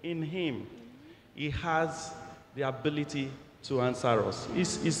in Him, He has the ability to answer us.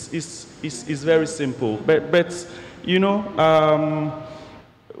 It's very simple. But you know,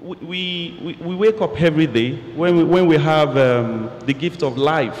 we wake up every day when we have the gift of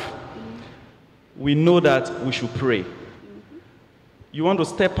life. we know that we should pray. You want to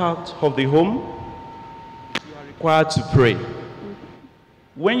step out of the home, you are required to pray.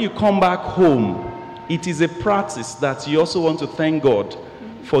 When you come back home, it is a practice that you also want to thank God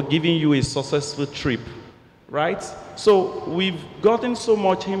for giving you a successful trip, right? So we've gotten so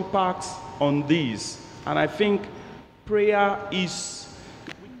much impact on this, and I think prayer is,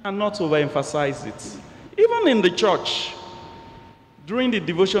 we cannot overemphasize it. Even in the church, during the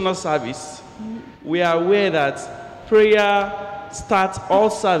devotional service, we are aware that prayer starts all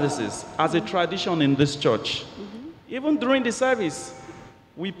services as a tradition in this church. Even during the service,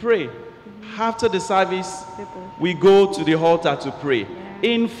 we pray. After the service, we go to the altar to pray.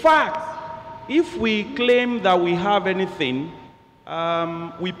 In fact, if we claim that we have anything,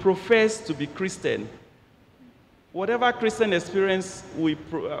 we profess to be Christian. Whatever Christian experience we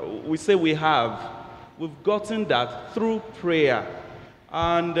say we have, we've gotten that through prayer.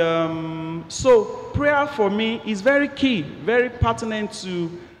 And so prayer for me is very key, very pertinent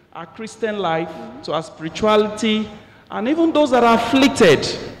to our Christian life, to our spirituality, and even those that are afflicted,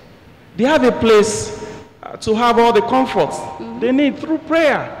 they have a place to have all the comforts they need through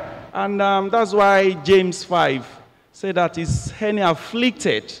prayer. And that's why James 5 said that is any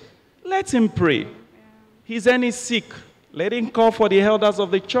afflicted, let him pray. He's any sick, let him call for the elders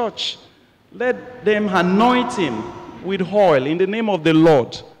of the church. Let them anoint him with oil in the name of the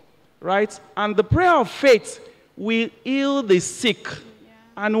Lord, right? And the prayer of faith will heal the sick.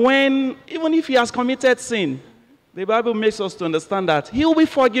 And when, even if he has committed sin, the Bible makes us to understand that he will be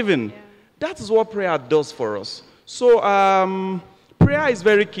forgiven. That is what prayer does for us. So prayer is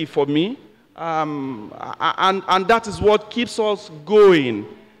very key for me, and that is what keeps us going.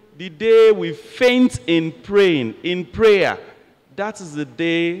 The day we faint in praying, in prayer, that is the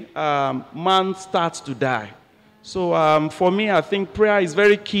day man starts to die. So for me, I think prayer is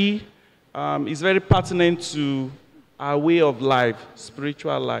very key. It's very pertinent to our way of life,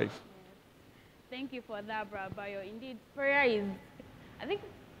 spiritual life. Thank you for that, Brother Bayo. Indeed, prayer is, I think,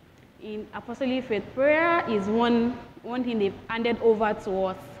 in Apostolic faith, prayer is one thing they've handed over to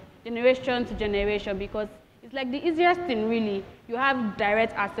us, generation to generation, because it's like the easiest thing, really. You have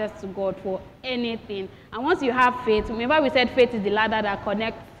direct access to God for anything. And once you have faith, remember we said faith is the ladder that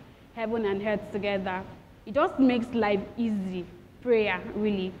connects heaven and earth together. It just makes life easy. Prayer,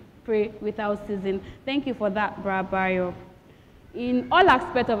 really. Pray without ceasing. Thank you for that, Brother Bayo. In all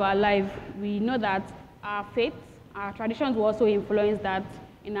aspects of our life, we know that our faith, our traditions will also influence that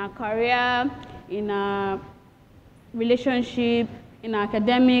in our career, in our relationship, in our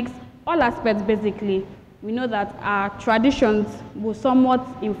academics, all aspects basically. We know that our traditions will somewhat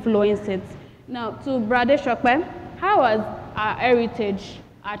influence it. Now, to Brother Shokpe, how has our heritage,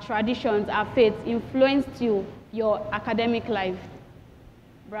 our traditions, our faith influenced you, your academic life?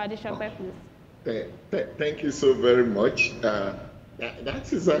 Brother Shokpe, please. Thank you so very much.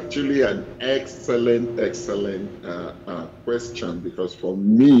 That is actually an excellent question, because for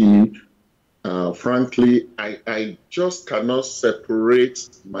me, frankly, I just cannot separate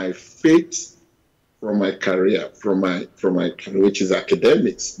my faith from my career, from my career, which is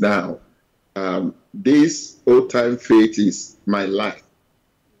academics. Now, this old-time faith is my life.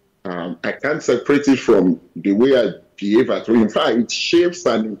 I can't separate it from the way I behave at home. In fact, it shapes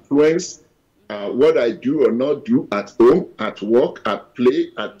and influences what I do or not do at home, at work, at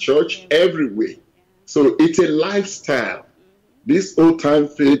play, at church, everywhere. So it's a lifestyle. This old-time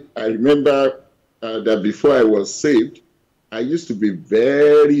faith, I remember that before I was saved, I used to be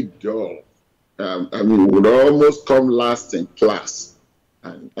very dull. I mean, would almost come last in class.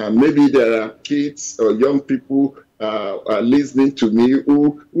 And maybe there are kids or young people are listening to me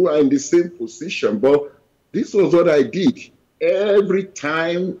who are in the same position, but this was what I did. Every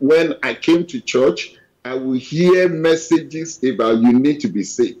time when I came to church, I would hear messages about you need to be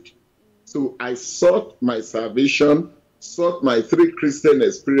saved. So I sought my salvation, sought my 3 Christian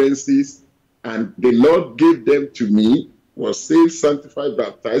experiences, and the Lord gave them to me, was saved, sanctified,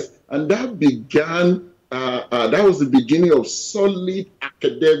 baptized, and that began, that was the beginning of solid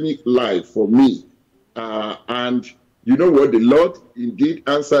academic life for me. And you know what? The Lord indeed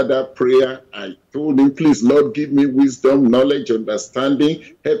answered that prayer. I told him, please, Lord, give me wisdom, knowledge,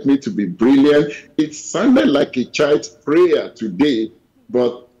 understanding, help me to be brilliant. It sounded like a child's prayer today,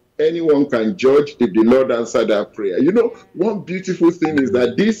 but anyone can judge if the Lord answered that prayer. You know, one beautiful thing is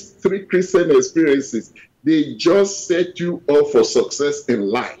that these 3 Christian experiences, they just set you up for success in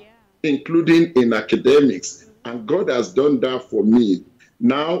life, including in academics. And God has done that for me.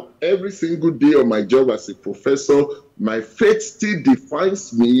 Now, every single day of my job as a professor, my faith still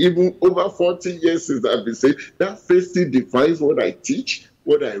defines me. Even over 40 years since I've been saying, that faith still defines what I teach,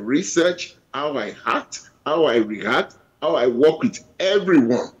 what I research, how I act, how I react, how I work with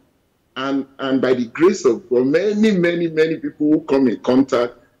everyone. And by the grace of God, many people who come in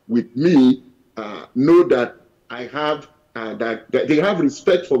contact with me know that I have that they have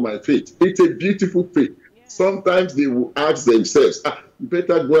respect for my faith. It's a beautiful faith. Yeah. Sometimes they will ask themselves, you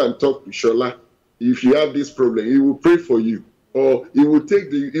better go and talk to Shola. If you have this problem, he will pray for you. Or he will give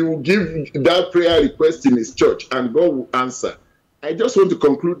that prayer request in his church and God will answer. I just want to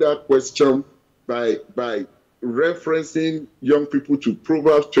conclude that question by referencing young people to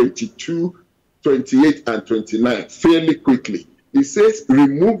Proverbs 22, 28, and 29 fairly quickly. It says,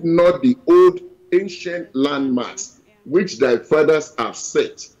 remove not the old ancient landmarks which thy fathers have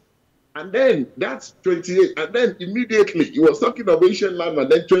set. And then that's 28. And then immediately, he was talking of ancient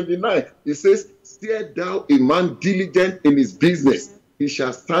landmarks. Then 29, it says, steer thou a man diligent in his business. He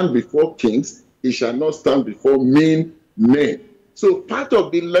shall stand before kings. He shall not stand before mean men. So part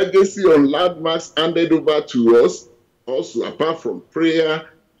of the legacy on landmarks handed over to us, also apart from prayer,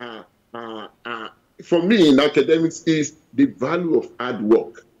 for me in academics, is the value of hard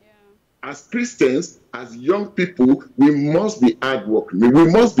work. Yeah. As Christians, as young people, we must be hardworking. We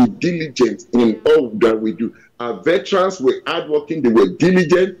must be diligent in all that we do. Our veterans were hardworking, they were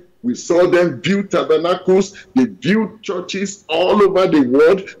diligent. We saw them build tabernacles, they built churches all over the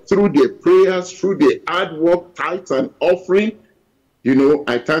world through their prayers, through their hard work, tithe and offering. You know,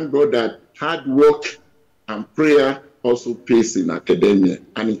 I thank God that hard work and prayer also pays in academia,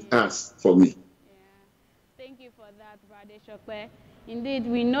 and it has for me. Yeah. Thank you for that, Brother Shokwe. Indeed,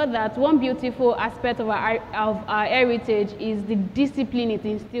 we know that one beautiful aspect of our heritage is the discipline it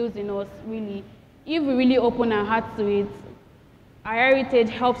instills in us, really. If we really open our hearts to it, our heritage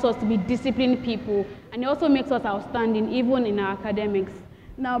helps us to be disciplined people, and it also makes us outstanding, even in our academics.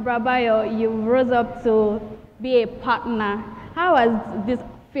 Now, Brabayo, you rose up to be a partner. How has this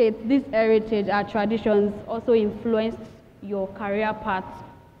faith, this heritage, our traditions also influenced your career path?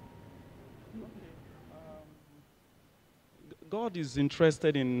 God is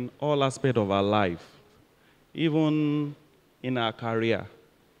interested in all aspects of our life, even in our career.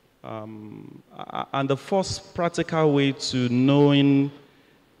 And the first practical way to knowing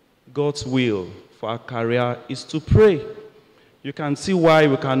God's will for our career is to pray. You can see why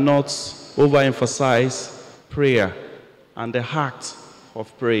we cannot overemphasize prayer and the act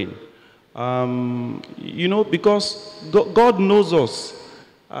of praying. You know, because God knows us.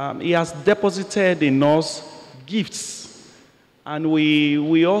 He has deposited in us gifts. And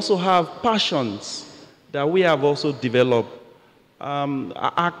we also have passions that we have also developed.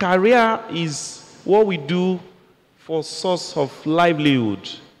 Our career is what we do for source of livelihood,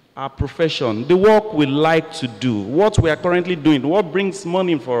 our profession, the work we like to do, what we are currently doing, what brings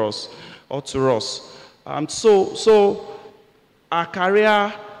money for us or to us. So our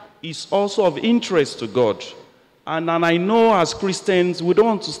career is also of interest to God. And I know as Christians, we don't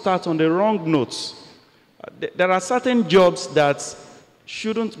want to start on the wrong notes. There are certain jobs that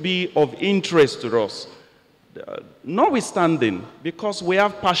shouldn't be of interest to us. Notwithstanding, because we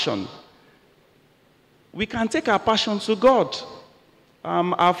have passion, we can take our passion to God.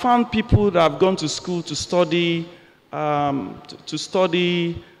 I found people that have gone to school to study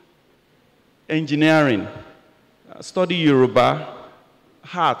engineering, study Yoruba,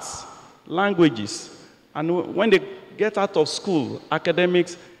 arts, languages, and when they get out of school,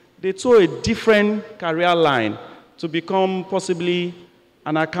 academics, they took a different career line to become possibly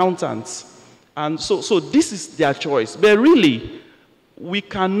an accountant. And so this is their choice. But really, we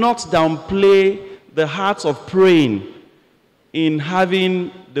cannot downplay the heart of praying in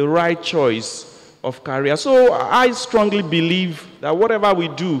having the right choice of career. So I strongly believe that whatever we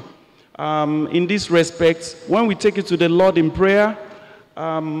do in this respect, when we take it to the Lord in prayer,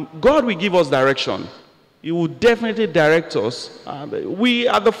 God will give us direction. He will definitely direct us. We,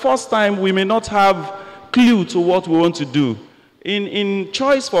 at the first time, we may not have clue to what we want to do. In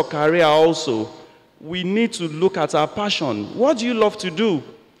choice for career also, we need to look at our passion. What do you love to do?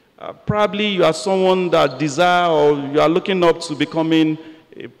 Probably you are someone that desire or you are looking up to becoming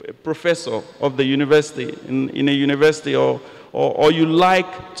a professor of the university, in a university, or you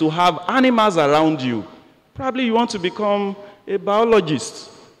like to have animals around you. Probably you want to become a biologist.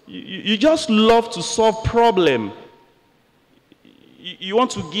 You just love to solve problems. You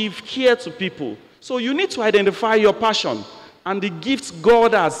want to give care to people. So you need to identify your passion and the gifts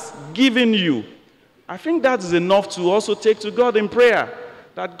God has given you. I think that is enough to also take to God in prayer.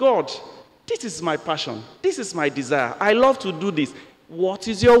 That God, this is my passion. This is my desire. I love to do this. What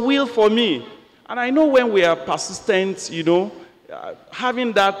is your will for me? And I know when we are persistent, you know,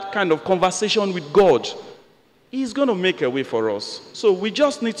 having that kind of conversation with God, He's going to make a way for us. So we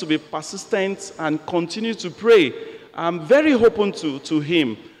just need to be persistent and continue to pray. I'm very open to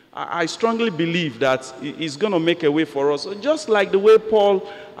him. I strongly believe that he's going to make a way for us. Just like the way Paul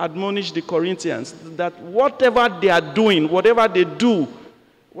admonished the Corinthians, that whatever they are doing, whatever they do,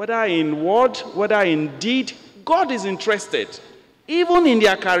 whether in word, whether in deed, God is interested, even in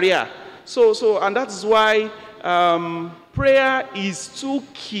their career. And that's why prayer is too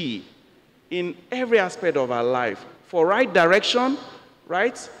key in every aspect of our life, for right direction,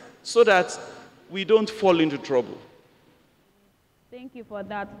 right? So that we don't fall into trouble. Thank you for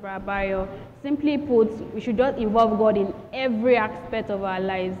that, Brother Bayo. Simply put, we should just involve God in every aspect of our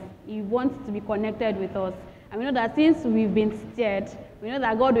lives. He wants to be connected with us. And we know that since we've been steered, we know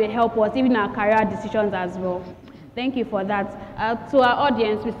that God will help us, even in our career decisions as well. Thank you for that. To our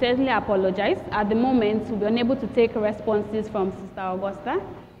audience, we certainly apologize. At the moment, we'll be unable to take responses from Sister Augusta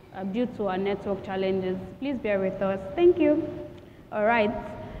due to our network challenges. Please bear with us. Thank you. All right.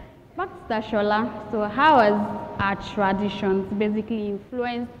 Back to Shola. So how has our traditions basically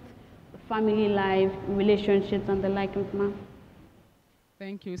influenced family life, relationships, and the like, ma'am?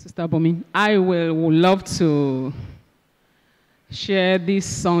 Thank you, Sister Bomi. I would love to share this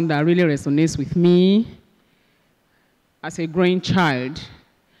song that really resonates with me as a growing child,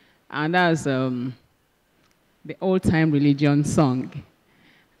 and that's the old-time religion song.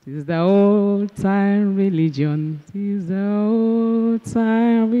 This is the old-time religion. This is the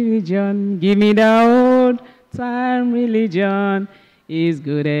old-time religion. Give me the old-time religion. It's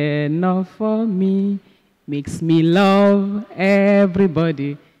good enough for me. Makes me love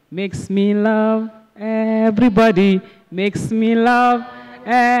everybody. Makes me love everybody. Makes me love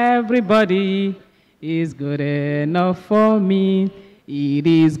everybody. It's good enough for me. It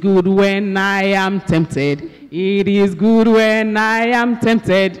is good when I am tempted. It is good when I am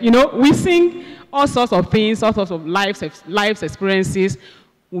tempted. You know, we sing all sorts of things, all sorts of life's experiences.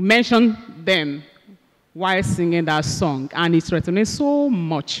 We mention them while singing that song, and it resonates so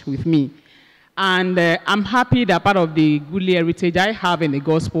much with me. And I'm happy that part of the goodly heritage I have in the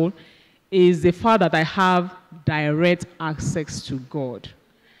gospel is the fact that I have direct access to God.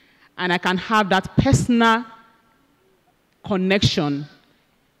 And I can have that personal connection,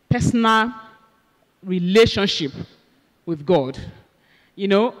 personal relationship with God. You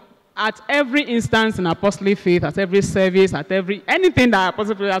know, at every instance in apostolic faith, at every service, at anything that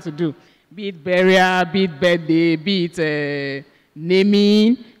apostolic faith has to do, be it burial, be it birthday, be it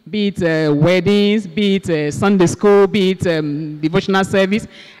naming, be it weddings, be it Sunday school, be it devotional service,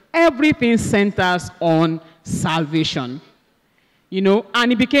 everything centers on salvation. You know,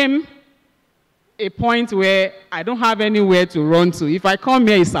 and it became a point where I don't have anywhere to run to. If I come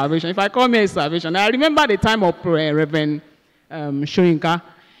here, it's salvation. If I come here, it's salvation. I remember the time of Reverend Shoyinka.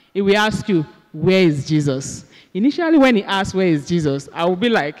 He will ask you, where is Jesus? Initially, when he asked, where is Jesus? I will be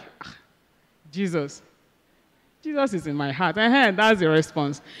like, Jesus. Jesus is in my heart. And that's the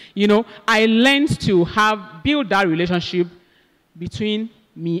response. You know, I learned to build that relationship between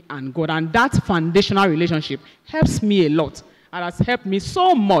me and God. And that foundational relationship helps me a lot. And has helped me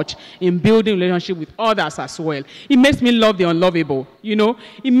so much in building relationship with others as well. It makes me love the unlovable, you know.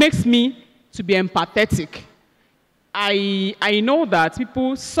 It makes me to be empathetic. I know that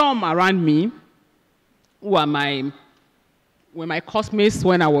some around me, who are my classmates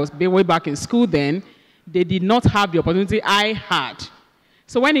when I was way back in school then, they did not have the opportunity I had.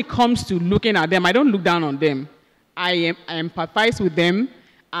 So when it comes to looking at them, I don't look down on them. I empathize with them,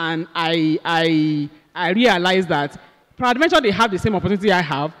 and I realize that peradventure they have the same opportunity I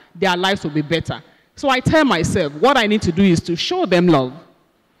have, their lives will be better. So I tell myself, what I need to do is to show them love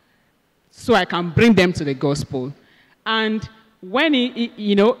so I can bring them to the gospel. And when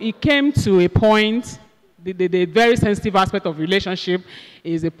it came to a point, the very sensitive aspect of relationship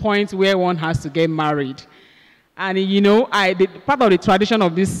is a point where one has to get married. And, you know, part of the tradition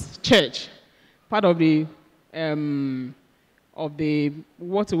of this church, part of what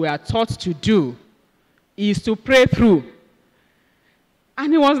we are taught to do is to pray through.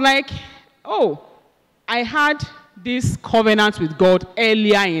 And he was like, oh, I had this covenant with God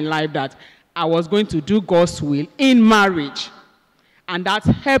earlier in life that I was going to do God's will in marriage. And that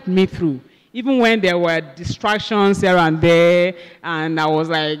helped me through. Even when there were distractions here and there, and I was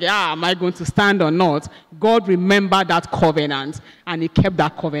like, yeah, am I going to stand or not? God remembered that covenant, and he kept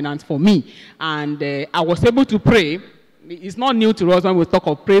that covenant for me. And I was able to pray. It's not new to us when we talk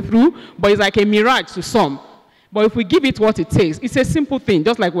of pray through, but it's like a mirage to some. But if we give it what it takes, it's a simple thing,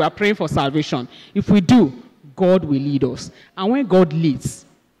 just like we are praying for salvation. If we do, God will lead us. And when God leads,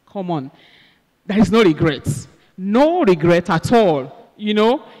 come on, there is no regrets. No regret at all. You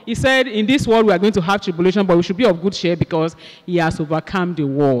know, he said, in this world we are going to have tribulation, but we should be of good cheer because he has overcome the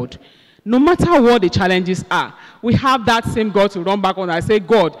world. No matter what the challenges are, we have that same God to run back on. I say,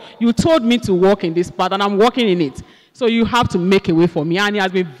 God, you told me to walk in this path, and I'm walking in it. So you have to make a way for me. And he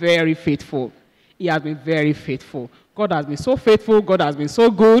has been very faithful. He has been very faithful. God has been so faithful. God has been so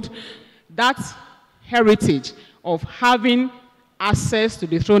good. That heritage of having access to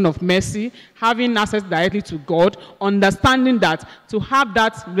the throne of mercy, having access directly to God, understanding that to have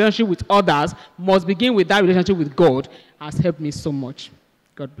that relationship with others must begin with that relationship with God, has helped me so much.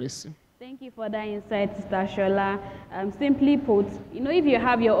 God bless you. Thank you for that insight, Sister Shola. Simply put, you know, if you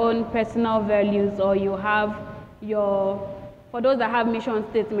have your own personal values or you have for those that have mission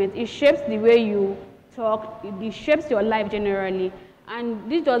statements, it shapes the way you talk, it shapes your life generally.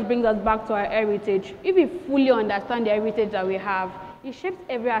 And this just brings us back to our heritage. If we fully understand the heritage that we have, it shapes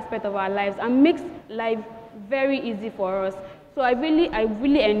every aspect of our lives and makes life very easy for us. So I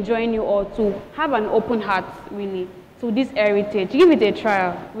really enjoin you all to have an open heart, really, to this heritage. Give it a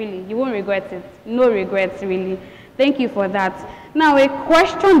trial, really. You won't regret it. No regrets, really. Thank you for that. Now, a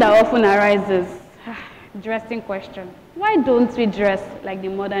question that often arises, dressing question. Why don't we dress like the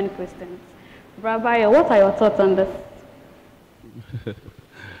modern Christians? Bravayo, what are your thoughts on this?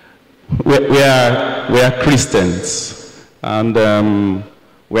 We are Christians, and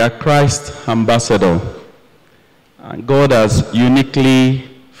we are Christ's ambassador. And God has uniquely,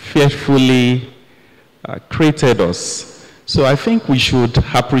 faithfully created us. So I think we should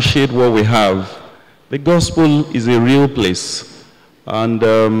appreciate what we have. The gospel is a real place, and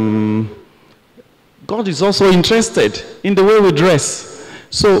God is also interested in the way we dress.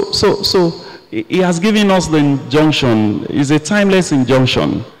 So he has given us the injunction. It's a timeless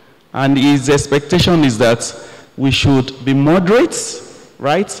injunction. And his expectation is that we should be moderate,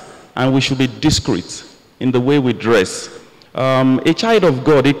 right? And we should be discreet in the way we dress. A child of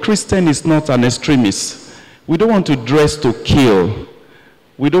God, a Christian, is not an extremist. We don't want to dress to kill.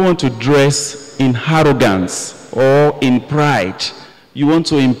 We don't want to dress in arrogance or in pride. You want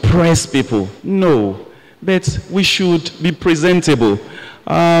to impress people. No. But we should be presentable.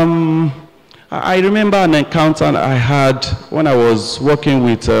 I remember an encounter I had when I was working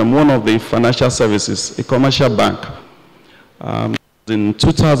with one of the financial services, a commercial bank, in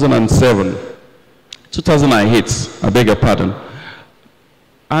 2007, 2008, I beg your pardon.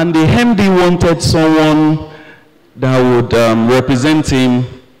 And the MD wanted someone that would represent him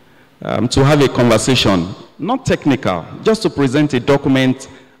to have a conversation, not technical, just to present a document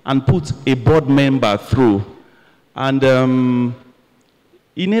and put a board member through. And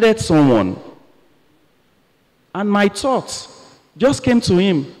he needed someone. And my thoughts just came to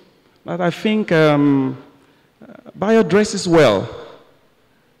him that I think Bayo dresses well.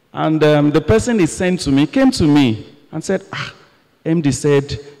 And the person he sent to me came to me and said, MD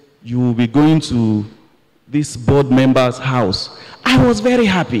said you will be going to this board member's house. I was very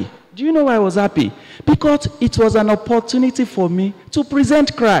happy. Do you know why I was happy? Because it was an opportunity for me to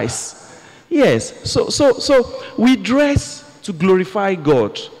present Christ. Yes, so we dress to glorify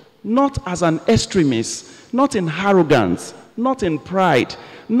God, not as an extremist, not in arrogance, not in pride,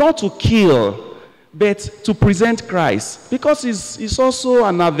 not to kill, but to present Christ. Because it's also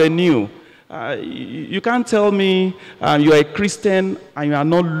an avenue. You can't tell me you are a Christian and you are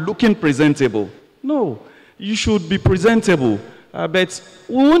not looking presentable. No, you should be presentable. But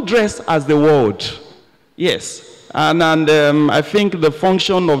we won't dress as the world. Yes. And I think the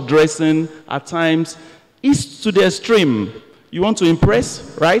function of dressing at times is to the extreme. You want to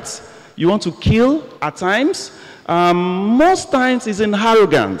impress, right? You want to kill at times. Most times it's in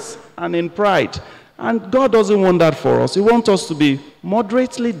arrogance and in pride. And God doesn't want that for us. He wants us to be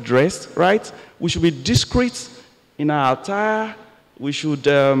moderately dressed, right? We should be discreet in our attire. We should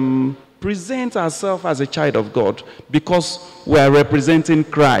present ourselves as a child of God because we are representing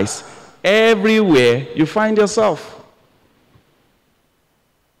Christ everywhere you find yourself.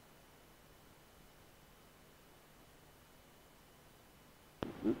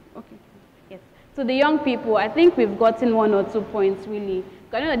 So the young people, I think we've gotten 1 or 2 points, really.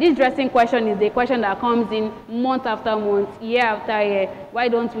 You know, this dressing question is a question that comes in month after month, year after year. Why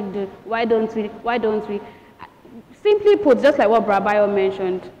don't we do? Why don't we? Why don't we? Simply put, just like what Brabayo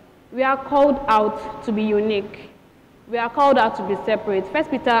mentioned, we are called out to be unique. We are called out to be separate. 1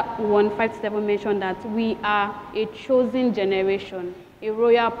 Peter 1:5-7 mentioned that we are a chosen generation, a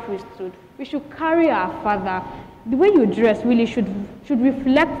royal priesthood. We should carry our Father. The way you dress really should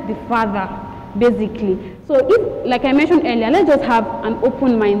reflect the Father, basically. So if, like I mentioned earlier, let's just have an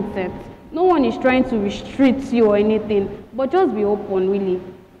open mindset. No one is trying to restrict you or anything, but just be open, really.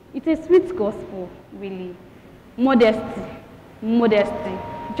 It's a sweet gospel, really. Modesty. Modesty.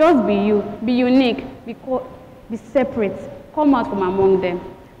 Just be you. Be unique. Be separate. Come out from among them.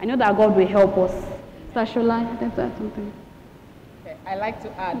 I know that God will help us. Sashola, you want to add something? Okay, I like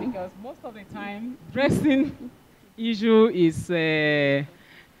to add because most of the time, dressing issue is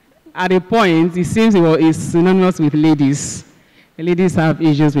at a point, it seems it's synonymous with ladies. The ladies have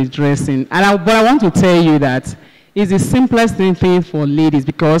issues with dressing. But I want to tell you that it's the simplest thing for ladies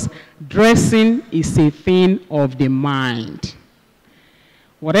because dressing is a thing of the mind.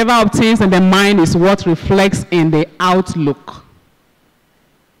 Whatever obtains in the mind is what reflects in the outlook.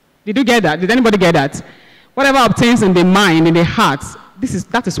 Did you get that? Did anybody get that? Whatever obtains in the mind, in the heart,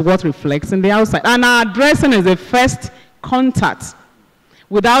 that is what reflects in the outside. And our dressing is the first contact.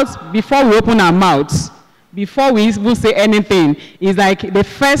 Before we open our mouths, before we even say anything, it's like the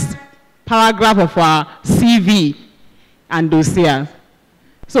first paragraph of our CV and dossier.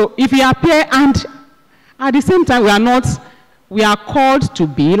 So if we appear, and at the same time we are called to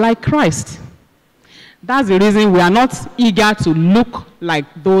be like Christ. That's the reason we are not eager to look like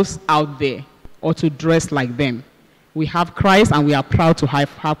those out there or to dress like them. We have Christ and we are proud to have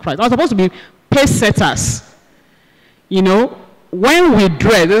Christ. We're supposed to be pace setters. You know, when we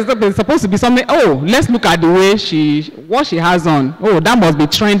dress, there's supposed to be something, oh, let's look at the way what she has on. Oh, that must be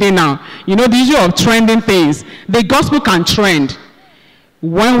trending now. You know, the issue of trending things. The gospel can trend.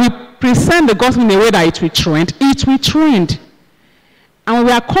 When we present the gospel in a way that it will trend, it will trend. And when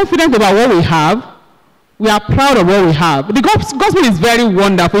we are confident about what we have, we are proud of what we have. The gospel is very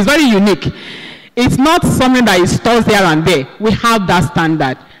wonderful. It's very unique. It's not something that is stored here and there. We have that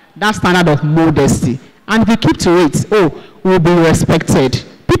standard of modesty. And if we keep to it, we'll be respected.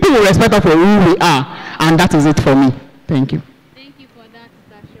 People will respect us for who we are. And that is it for me. Thank you. Thank you for that,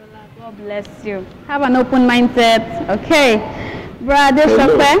 Sashola. God bless you. Have an open mindset. Okay. Brother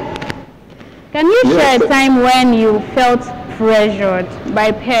Shokwe, can you share a time when you felt pressured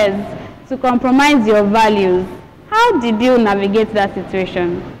by peers to compromise your values? How did you navigate that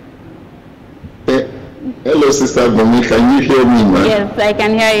situation? Hello, Sister Bumi. Can you hear me, ma'am? Yes, I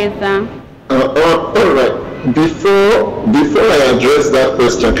can hear you, sir. All right. Before I address that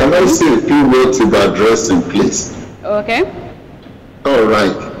question, can I say a few words about dressing, please? Okay. All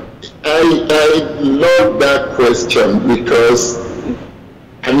right. I love that question because,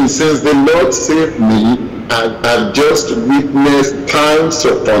 since the Lord saved me, I've just witnessed times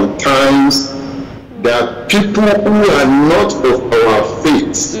upon times that people who are not of our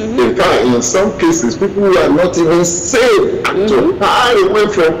faith, in fact, in some cases, people who are not even saved, far away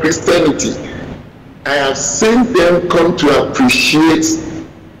from Christianity, I have seen them come to appreciate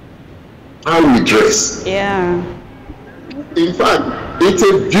how we dress. Yeah. In fact, it's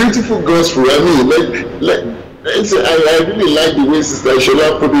a beautiful gospel. I really like the way Sister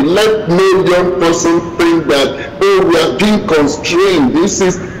Shola put it. Let no young person think that, we are being constrained.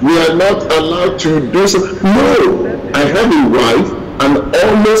 We are not allowed to do so. No, I have a wife, and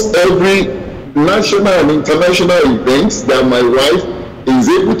almost every national and international events that my wife is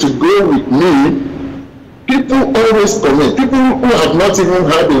able to go with me, people always comment. People who have not even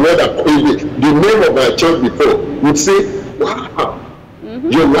heard the name of our church before would say, wow,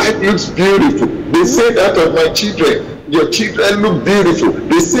 your wife looks beautiful. They say that of my children. Your children look beautiful.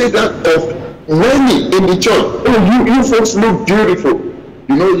 They say that of many in the church. Oh, you folks look beautiful.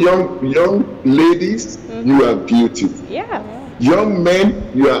 You know, young ladies, you are beautiful. Yeah. Young men,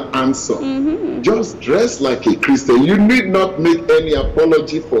 you are handsome. Just dress like a Christian. You need not make any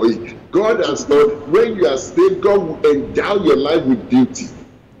apology for it. God has told, when you are saved, God will endow your life with beauty.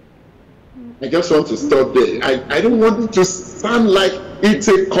 I just want to stop there. I don't want it to sound like it's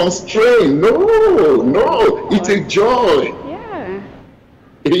a constraint. No, it's a joy. Yeah.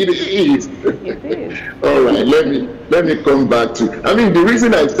 It is. It is. All right, let me come back to, the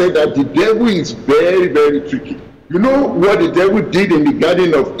reason I said that the devil is very, very tricky. You know what the devil did in the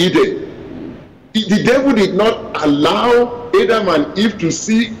Garden of Eden? The devil did not allow Adam and Eve to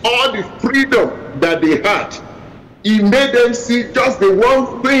see all the freedom that they had. He made them see just the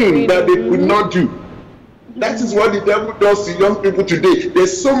one thing that they could not do. That is what the devil does to young people today.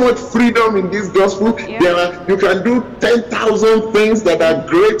 There's so much freedom in this gospel. Yeah. You can do 10,000 things that are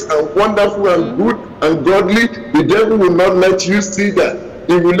great and wonderful and good and godly. The devil will not let you see that.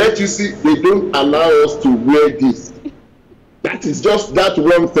 He will let you see they don't allow us to wear this. That is just that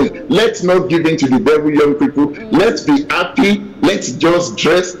one thing. Let's not give in to the devil, young people. Let's be happy. Let's just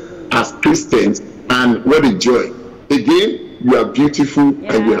dress as Christians. And what a joy. Again, you are beautiful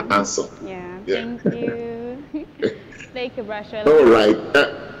and you are handsome. Yeah. Thank you. Thank you, Brasha. All right.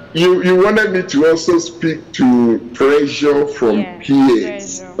 You wanted me to also speak to pressure from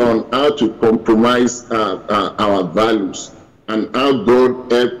peers on how to compromise our values. and how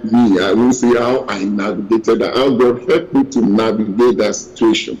God helped me. I will say how I navigated that, how God helped me to navigate that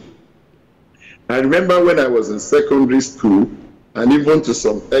situation. I remember when I was in secondary school, and even to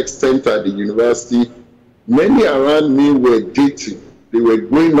some extent at the university, many around me were dating. They were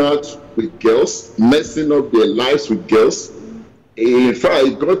going out with girls, messing up their lives with girls. In fact,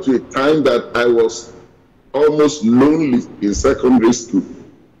 it got to a time that I was almost lonely in secondary school.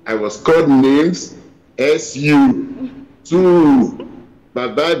 I was called names, SU, Tu,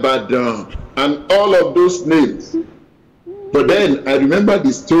 Bye-bye, Badan, and all of those names. But then I remember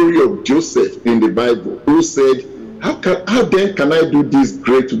the story of Joseph in the Bible, who said, how then can I do this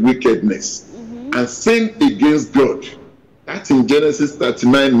great wickedness and sin against God? That's in Genesis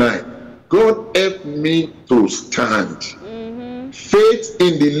 39:9. God helped me to stand. Faith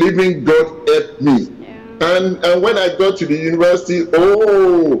in the living God helped me. And when I got to the university,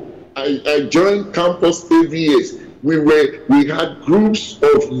 I joined campus AVAs. We had groups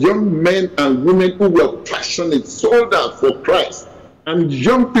of young men and women who were passionate, sold out for Christ, and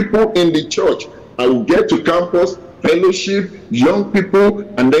young people in the church. I would get to campus, fellowship, young people,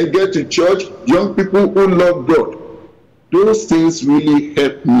 and then get to church, young people who love God. Those things really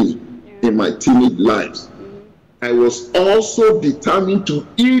helped me in my teenage lives. I was also determined to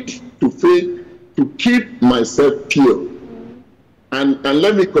eat to faith, to keep myself pure. And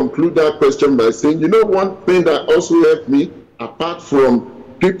let me conclude that question by saying, you know, one thing that also helped me, apart from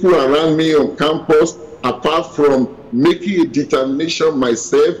people around me on campus, apart from making a determination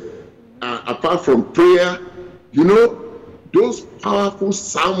myself, apart from prayer, you know, those powerful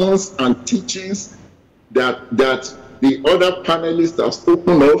sermons and teachings that the other panelists have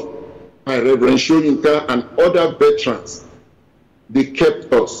spoken of, my Reverend Shoyinka and other veterans, they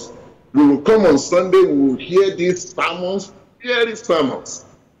kept us. We will come on Sunday, we will hear these sermons.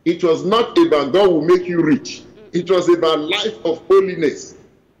 It was not about God will make you rich. It was about life of holiness.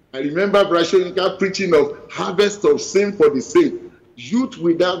 I remember Brashonika preaching of harvest of sin for the saint, youth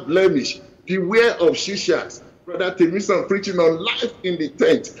without blemish, beware of shishas. Brother Temisan preaching on life in the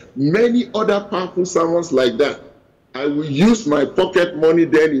tent. Many other powerful sermons like that. I will use my pocket money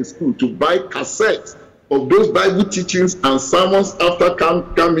then in school to buy cassettes of those Bible teachings and sermons after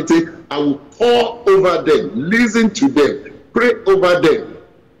camp meeting. I will pour over them, listen to them, pray over them.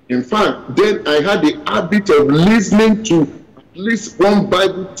 In fact, then I had the habit of listening to at least one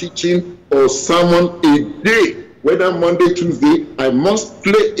Bible teaching or sermon a day. Whether Monday, Tuesday, I must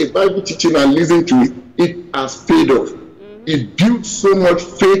play a Bible teaching and listen to it. It has paid off. It built so much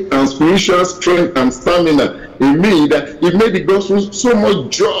faith and spiritual strength and stamina in me that it made the gospel so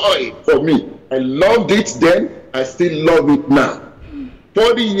much joy for me. I loved it then, I still love it now.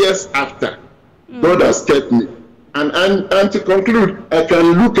 40 years after, God has kept me. And to conclude, I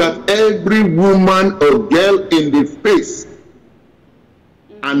can look at every woman or girl in the face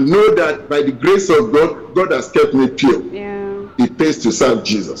and know that by the grace of God, God has kept me pure. Yeah. It pays to serve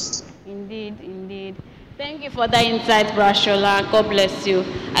Jesus. Indeed, indeed. Thank you for that insight, Brashola. God bless you.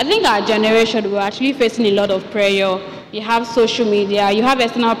 I think our generation, we're actually facing a lot of pressure. You have social media, you have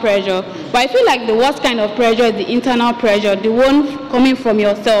external pressure. But I feel like the worst kind of pressure is the internal pressure, the one coming from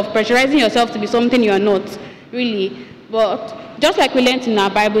yourself, pressurizing yourself to be something you are not, really. But just like we learned in our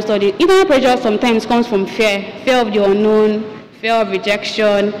Bible study, internal pressure sometimes comes from fear of the unknown, fear of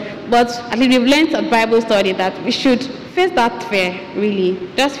rejection. But at least we've learned at Bible study that we should face that fear, really.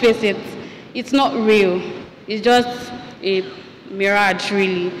 Just face it. It's not real. It's just a mirage,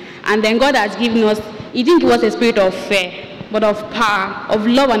 really. And then God has given us, He didn't give us a spirit of fear, but of power, of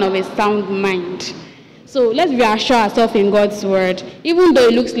love, and of a sound mind. So let's reassure ourselves in God's word. Even though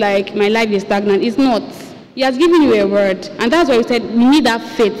it looks like my life is stagnant, it's not. He has given you a word. And that's why we said we need that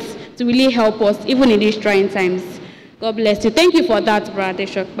faith to really help us, even in these trying times. God bless you. Thank you for that, Brother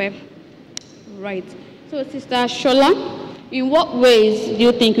Shokpe. Right. So, Sister Shola, in what ways do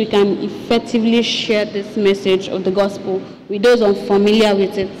you think we can effectively share this message of the gospel with those unfamiliar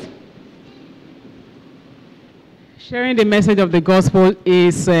with it? Sharing the message of the gospel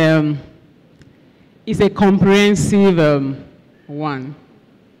is a comprehensive one.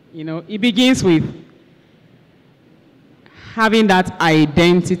 You know, it begins with having that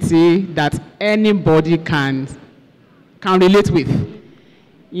identity that anybody can relate with.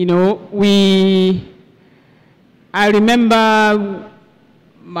 You know, I remember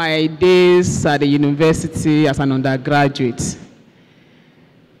my days at the university as an undergraduate.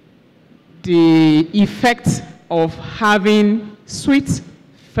 The effect of having sweet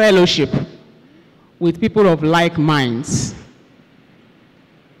fellowship with people of like minds.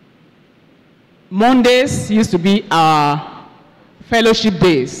 Mondays used to be our fellowship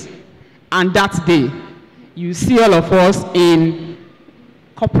days, and that day, you see all of us in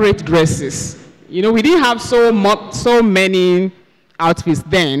corporate dresses. You know, we didn't have so many outfits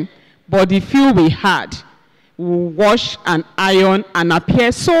then, but the few we had, we wash and iron and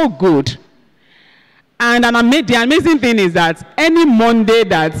appear so good. And the amazing thing is that any Monday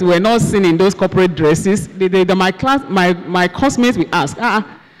that we're not seen in those corporate dresses, my classmates will ask,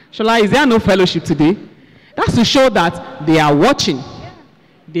 Shola, is there no fellowship today? That's to show that they are watching.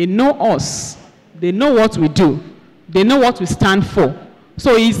 They know us. They know what we do. They know what we stand for.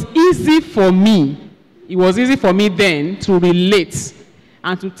 So it's easy for me. It was easy for me then to relate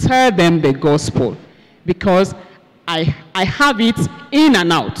and to tell them the gospel because I have it in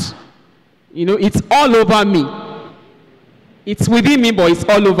and out. You know, it's all over me. It's within me, but it's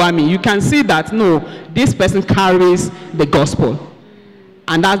all over me. You can see that, no, this person carries the gospel.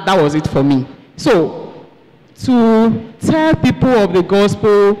 And that was it for me. So, to tell people of the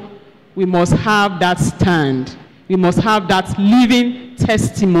gospel, we must have that stand. We must have that living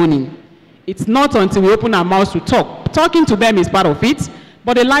testimony. It's not until we open our mouths to talk. Talking to them is part of it,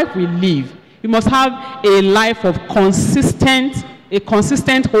 but the life we live. We must have a life of consistent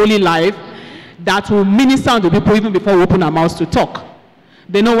holy life that will minister to people even before we open our mouths to talk.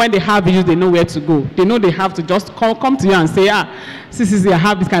 They know when they have issues, they know where to go. They know they have to just come to you and say, I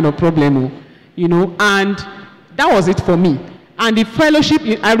have this kind of problem, you know, and that was it for me. And the fellowship,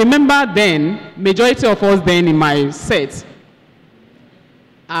 I remember then, majority of us then in my set,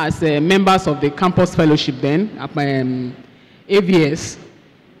 as members of the campus fellowship then, at my AVS,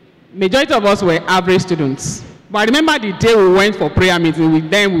 majority of us were average students. But I remember the day we went for prayer meeting,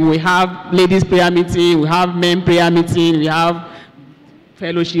 then we will have ladies prayer meeting, we have men prayer meeting, we have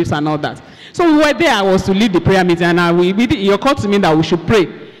fellowships and all that. So we were there, I was to lead the prayer meeting, and it occurred to me that we should pray.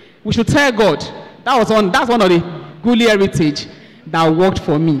 We should tell God. That's one of the goodly heritage that worked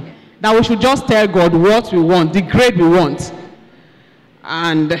for me. That we should just tell God what we want, the grade we want.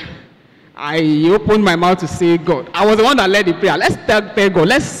 And I opened my mouth to say, God. I was the one that led the prayer. Let's tell God,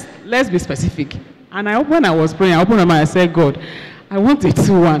 let's be specific. And when I was praying, I opened my mouth and I said, God, I want a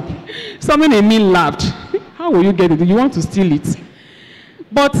 2-1. Someone in me laughed. How will you get it? You want to steal it?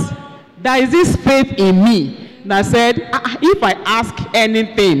 But there is this faith in me that said, if I ask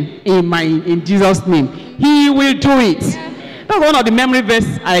anything in Jesus' name, He will do it. That's one of the memory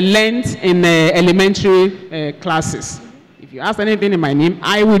verses I learned in elementary classes. If you ask anything in my name,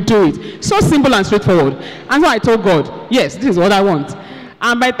 I will do it. So simple and straightforward. And so I told God, yes, this is what I want.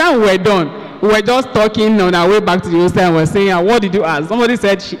 And by the time we were done, we were just talking on our way back to the hostel and we were saying, what did you ask? Somebody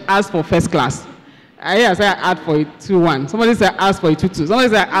said she asked for first class. I said I asked for a 2-1. Somebody said I asked for a 2-2. Somebody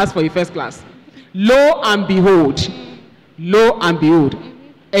said I asked for a first class. Lo and behold,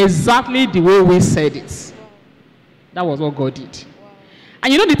 exactly the way we said it. That was what God did.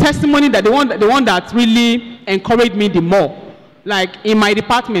 And you know the testimony that the one that really encouraged me the more, like in my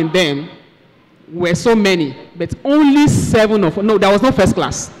department then, were so many, but only 7 of, no, there was no first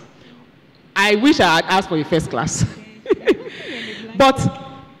class. I wish I had asked for a first class. But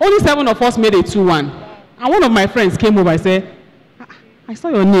only 7 of us made a 2-1. And one of my friends came over and said, I saw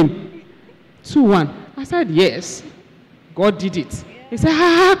your name, 2-1. I said, yes, God did it. He said,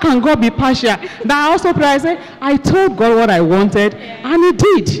 how can God be partial? That I also prayed. I said, I told God what I wanted, and He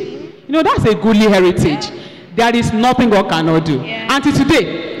did. You know, that's a goodly heritage. There is nothing God cannot do. Until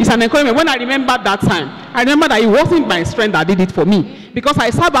today, it's an encouragement. When I remember that time, I remember that it wasn't my strength that did it for me. Because I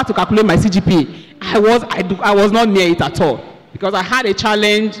sat back to calculate my CGPA. I was not near it at all. Because I had a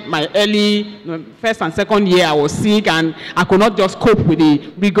challenge my early first and second year. I was sick and I could not just cope with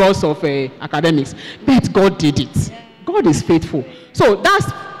the rigors of academics. But God did it. God is faithful. So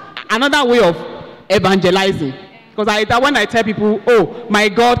that's another way of evangelizing. Because when I tell people, oh, my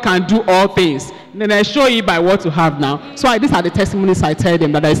God can do all things, then I show you by what you have now. So these are the testimonies I tell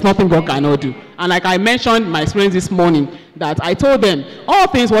them, that there is nothing God cannot do. And like I mentioned my experience this morning, that I told them all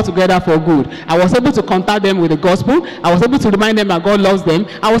things work together for good. I was able to contact them with the gospel. I was able to remind them that God loves them.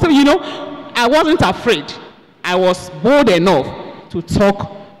 I was able, you know, I wasn't afraid. I was bold enough to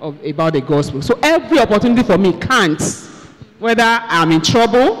talk about the gospel. So every opportunity for me counts. Whether I'm in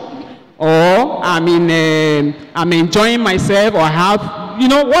trouble, or I'm enjoying myself, or have, you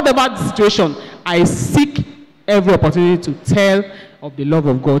know, whatever the situation, I seek every opportunity to tell of the love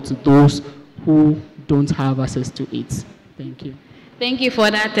of God to those who don't have access to it. Thank you. Thank you for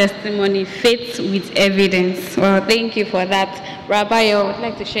that testimony, faith with evidence. Well, thank you for that. Rabbi, I would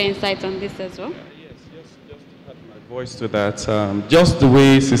like to share insights on this as well. Yes, just to add my voice to that. Just the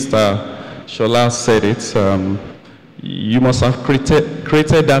way Sister Shola said it, you must have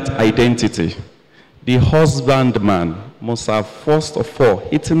created that identity. The husbandman must have first of all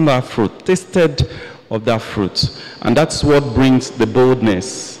eaten that fruit, tasted of that fruit. And that's what brings the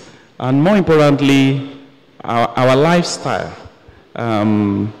boldness. And more importantly, our lifestyle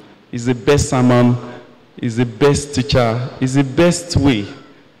is the best sermon, is the best teacher, is the best way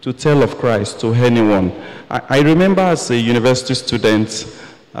to tell of Christ to anyone. I remember as a university student,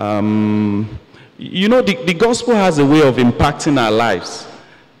 you know, the gospel has a way of impacting our lives.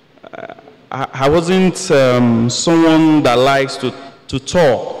 I wasn't someone that likes to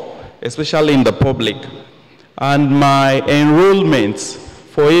talk, especially in the public. And my enrollment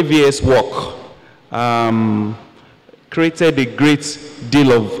for AVS work created a great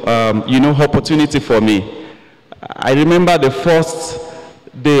deal of, you know, opportunity for me. I remember the first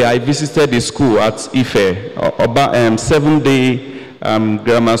day I visited the school at Ife, about 7-day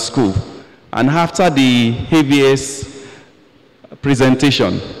grammar school. And after the AVS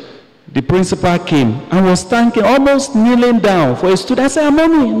presentation, the principal came and was thanking, almost kneeling down for a student. I said,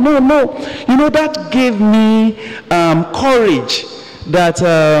 Mommy, no. You know, that gave me courage that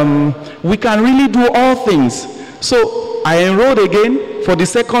we can really do all things. So I enrolled again for the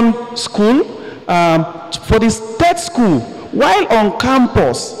second school, for the third school. While on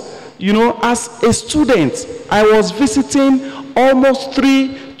campus, you know, as a student, I was visiting almost 2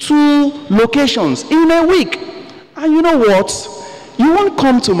 locations in a week. And you know what? You won't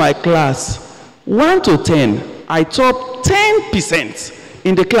come to my class 1 to 10. I taught 10%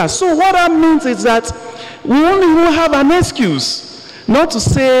 in the class. So what that means is that we won't even have an excuse not to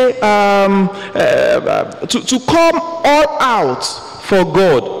say, to come all out for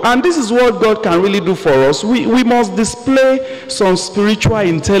God. And this is what God can really do for us. We must display some spiritual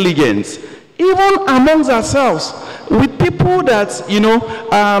intelligence, even amongst ourselves, with people that, you know,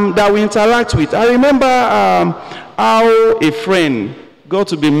 that we interact with. I remember how a friend got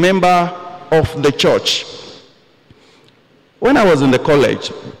to be a member of the church. When I was in the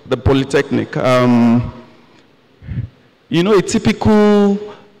college, the Polytechnic, you know, a typical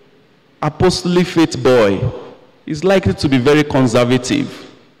apostolic faith boy is likely to be very conservative.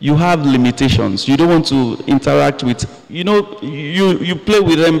 You have limitations. You don't want to interact with, you know, you play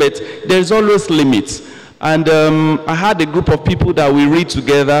with them, but there's always limits. And I had a group of people that we read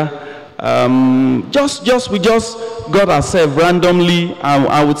together. We just got ourselves randomly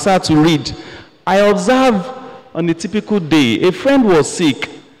and would start to read. I observed on a typical day, a friend was sick,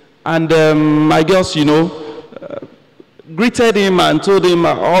 and I just, you know, greeted him and told him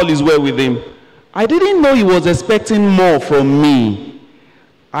all is well with him. I didn't know he was expecting more from me.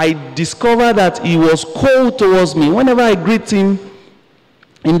 I discovered that he was cold towards me. Whenever I greet him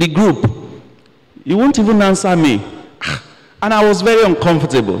in the group, he won't even answer me. And I was very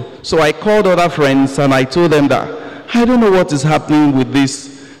uncomfortable. So I called other friends and I told them that I don't know what is happening with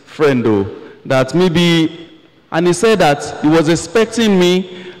this friend though. That maybe, and he said that he was expecting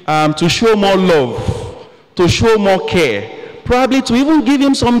me to show more love, to show more care, probably to even give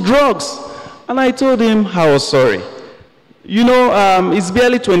him some drugs. And I told him I was sorry. You know, it's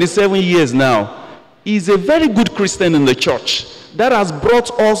barely 27 years now. He's a very good Christian in the church. That has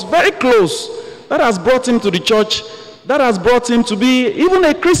brought us very close. That has brought him to the church. That has brought him to be even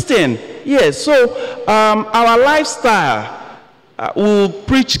a Christian. Yes, so our lifestyle will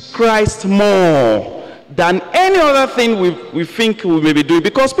preach Christ more than any other thing we think we may be doing.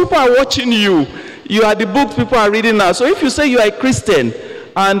 Because people are watching you. You are the book people are reading now. So if you say you are a Christian,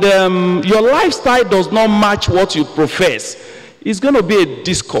 and your lifestyle does not match what you profess, it's going to be a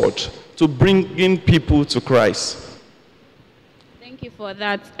discord to bring in people to Christ. Thank you for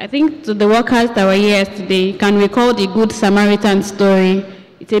that. I think to the workers that were here yesterday, can recall the Good Samaritan story.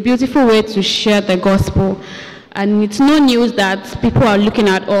 It's a beautiful way to share the gospel. And it's no news that people are looking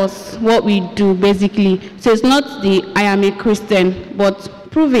at us, what we do basically. So it's not the I am a Christian, but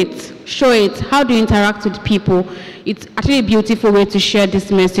prove it, show it. How do you interact with people? It's actually a beautiful way to share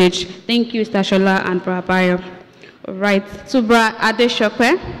this message. Thank you, Stashola and Bra Bayo. All right, so Bra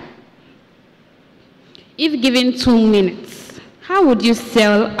Adeshokwe, if given 2 minutes, how would you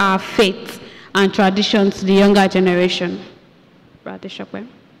sell our faith and tradition to the younger generation? Bra Adeshokwe.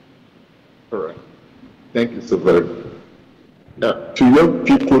 All right. Thank you so very much. Now, to young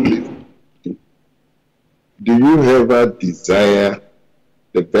people listening, do you ever desire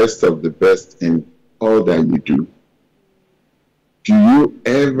the best of the best in all that you do? Do you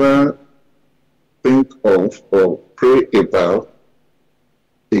ever think of or pray about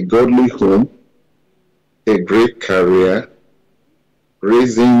a godly home, a great career,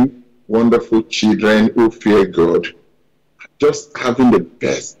 raising wonderful children who fear God, just having the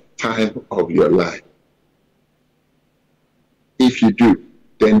best time of your life? If you do,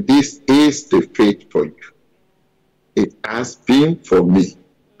 then this is the faith for you. It has been for me,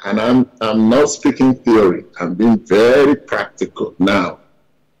 And I'm not speaking theory. I'm being very practical. Now,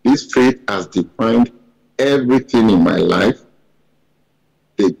 this faith has defined everything in my life.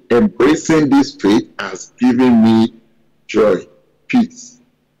 Embracing this faith has given me joy, peace.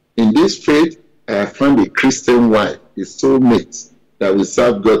 In this faith, I have found a Christian wife, a soulmate, that will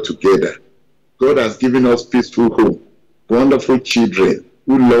serve God together. God has given us peaceful home, wonderful children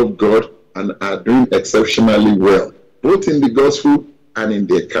who love God and are doing exceptionally well, both in the gospel and in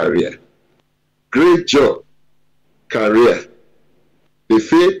their career. Great job, career. The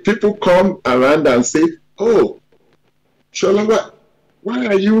faith, people come around and say, oh, Shola, why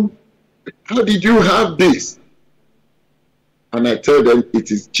are you, how did you have this? And I tell them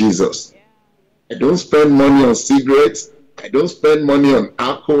it is Jesus. I don't spend money on cigarettes. I don't spend money on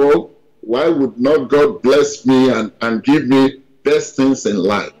alcohol. Why would not God bless me and give me best things in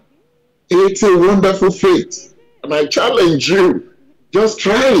life? It's a wonderful faith. And I challenge you, just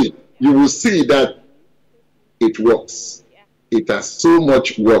try it. You will see that it works. It has so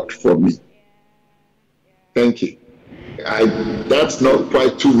much worked for me. Thank you. That's not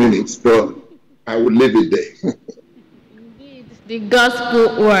quite 2 minutes, but I will leave it there. Indeed, the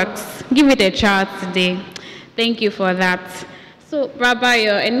gospel works. Give it a try today. Thank you for that. So, Rabbi,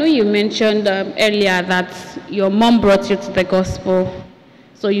 I know you mentioned earlier that your mom brought you to the gospel.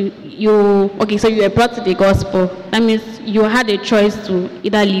 So you were brought to the gospel. That means you had a choice to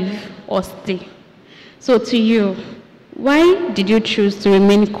either leave or stay. So to you, why did you choose to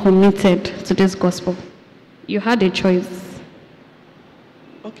remain committed to this gospel? You had a choice.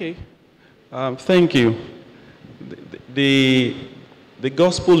 Okay. Thank you. The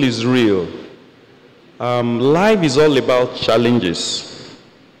gospel is real. Life is all about challenges.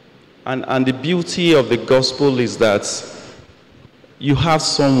 And the beauty of the gospel is that you have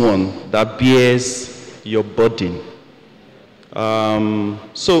someone that bears your burden.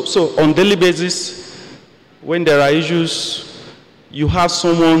 So on daily basis, when there are issues, you have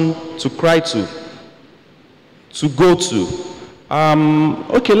someone to cry to go to.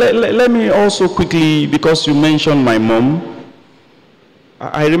 Okay, let me also quickly, because you mentioned my mom,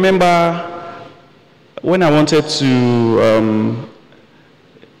 I remember when I wanted to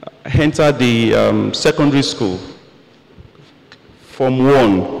enter the secondary school, Form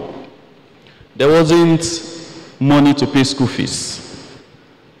 1, there wasn't money to pay school fees.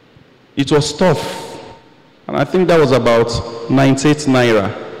 It was tough. And I think that was about 98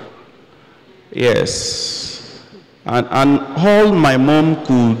 naira. Yes. And all my mom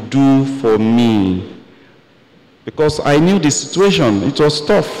could do for me, because I knew the situation, it was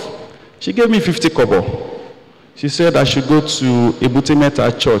tough. She gave me 50 kobo. She said I should go to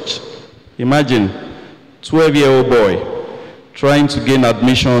Ebutimeta Church. Imagine, 12-year-old boy trying to gain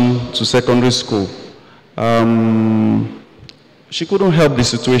admission to secondary school. She couldn't help the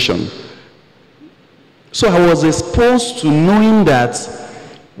situation. So I was exposed to knowing that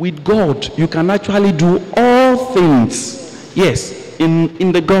with God, you can actually do all things. Yes,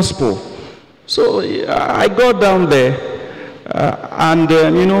 in the gospel. So I got down there and,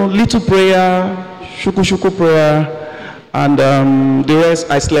 little prayer, shuku prayer, and the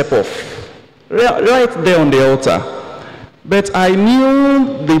rest I slept off. Right there on the altar. But I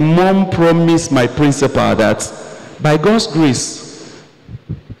knew the mom promised my principal that by God's grace,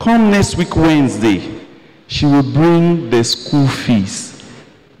 come next week Wednesday, she will bring the school fees.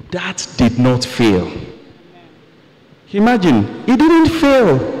 That did not fail. Imagine, it didn't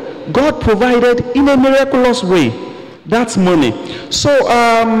fail. God provided in a miraculous way. That's money. So,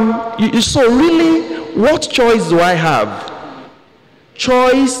 so really, what choice do I have?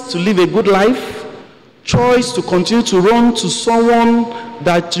 Choice to live a good life? Choice to continue to run to someone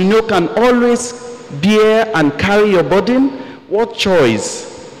that you know can always bear and carry your burden? What choice?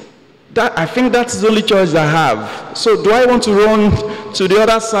 I think that's the only choice I have. So do I want to run to the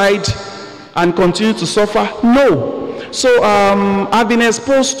other side and continue to suffer? No. So I've been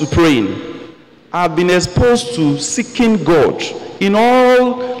exposed to praying. I've been exposed to seeking God in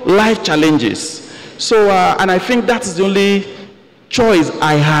all life challenges. So, and I think that's the only choice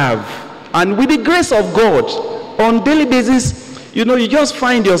I have. And with the grace of God, on daily basis, you just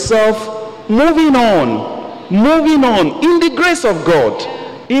find yourself moving on in the grace of God.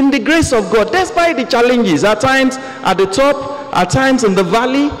 In the grace of God, despite the challenges, at times at the top, at times in the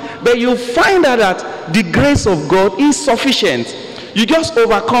valley, but you find out that the grace of God is sufficient. You just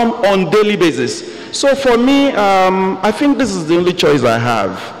overcome on daily basis. So for me, I think this is the only choice I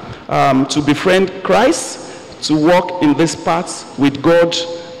have, to befriend Christ, to walk in this path with God,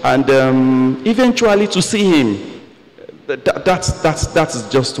 and eventually to see him. That's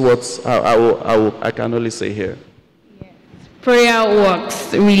just what I can only say here. Yes. prayer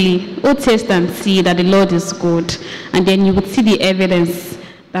works, really. Oh, taste and see that the Lord is good. And then you would see the evidence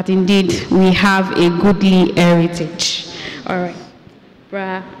that indeed we have a goodly heritage. All right.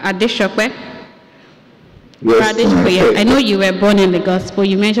 Bra Adeshokwe. Yes, I know you were born in the gospel.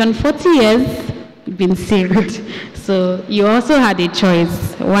 You mentioned 40 years you've been saved. So you also had a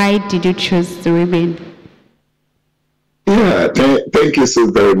choice. Why did you choose to remain? Yeah, thank you so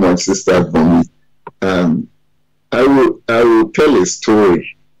very much, Sister Bonnie. I will tell a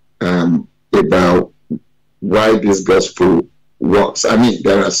story about why this gospel works. I mean,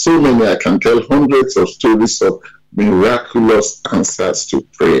 there are so many. I can tell hundreds of stories of miraculous answers to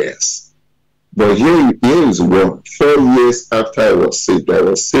prayers. But here is one. 4 years after I was saved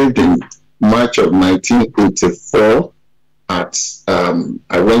in March of 1984.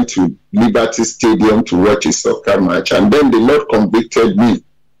 I went to Liberty Stadium to watch a soccer match, and then the Lord convicted me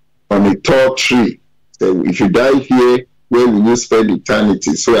on a tall tree. So if you die here, where will you spend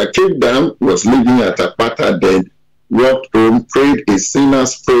eternity? So I came down, was living at Apata then, walked home, prayed a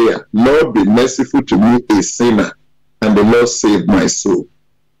sinner's prayer. Lord, be merciful to me, a sinner. And the Lord saved my soul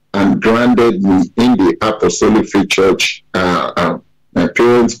and grounded me in the Apostolic Faith Church. My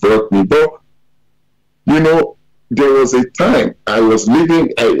parents brought me. But, you know, there was a time I was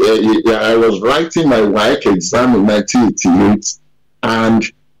living, I was writing my WECA exam in 1988, and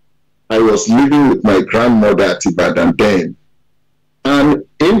I was living with my grandmother at Ibadan then. And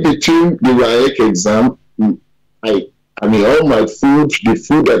in between the WECA exam, I mean, all my food, the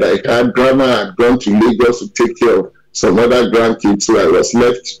food that I had, grandma had gone to Lagos to take care of some other grandkids, so I was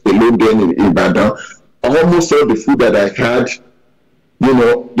left alone then in Ibadan. Almost all the food that I had, you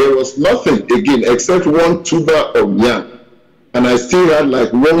know, there was nothing again except one tuber of yam. And I still had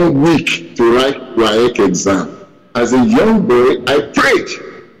like 1 week to write WECA exam. As a young boy, I prayed.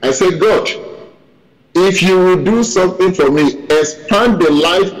 I said, God, if you will do something for me, expand the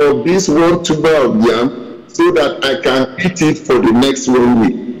life of this one tuber of yam so that I can eat it for the next 1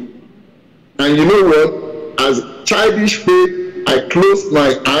 week. And you know what? As childish faith, I closed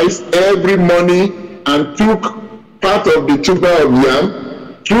my eyes every morning and took part of the tuber of yam,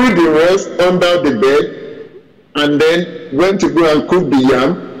 threw the rest under the bed, and then went to go and cook the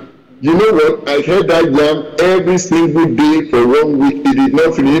yam. You know what? I had that yam every single day for 1 week. It did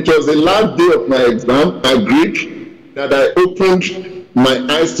not finish. It was the last day of my exam, I Greek, that I opened my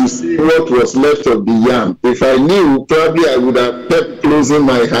eyes to see what was left of the yam. If I knew, probably I would have kept closing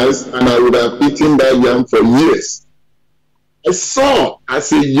my eyes and I would have eaten that yam for years. I saw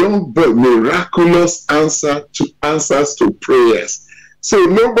as a young boy miraculous answers to prayers. So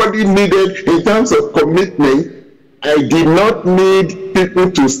nobody needed, in terms of commitment, I did not need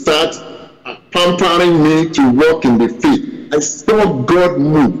people to start pampering me to walk in the faith. I saw God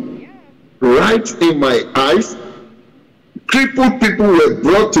move right in my eyes. Crippled people were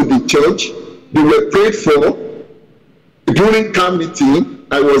brought to the church. They were prayed for. During camp meeting,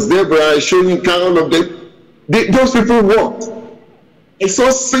 I was there, but I showed you all of them. Those people walked. I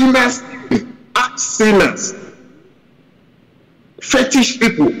saw sinners, sinners, fetish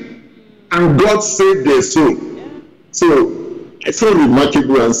people, and God saved their soul. So I saw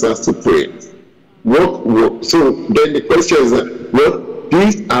remarkable answers to prayer. So then the question is what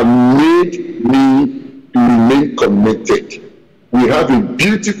these have made me to remain committed. We have a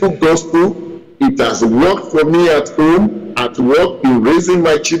beautiful gospel. It has worked for me at home, at work, in raising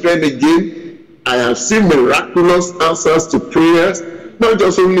my children again. I have seen miraculous answers to prayers, not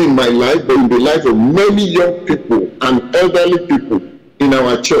just only in my life, but in the life of many young people and elderly people in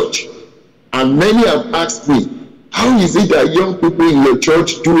our church. And many have asked me, how is it that young people in your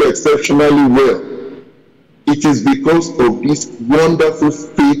church do exceptionally well? It is because of this wonderful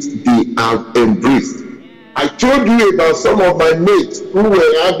faith they have embraced. I told you about some of my mates who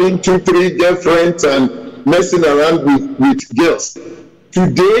were having 2, 3 girlfriends and messing around with girls.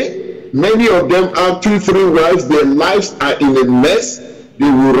 Today, many of them have 2, 3 wives. Their lives are in a mess. They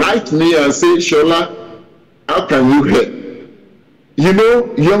will write me and say, Shola, how can you help? You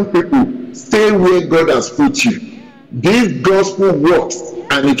know, young people, stay where God has put you. This gospel works,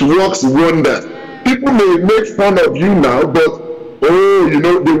 and it works wonders. People may make fun of you now, but, oh, you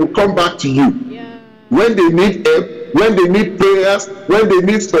know, they will come back to you. When they need help, when they need prayers, when they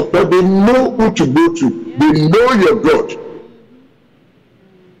need support, they know who to go to. They know your God.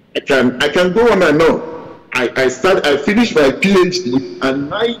 I can go on and on. I finished my PhD, and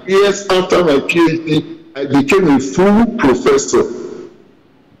 9 years after my PhD, I became a full professor.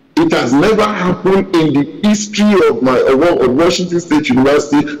 It has never happened in the history of Washington State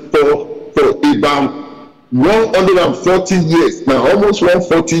University for about 140 years now, almost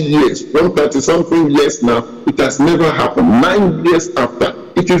 140 years, 130 something years now, it has never happened. 9 years after,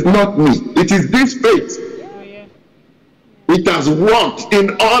 it is not me, it is this faith. It has worked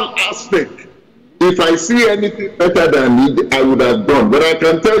in all aspects. If I see anything better than it, I would have done. But I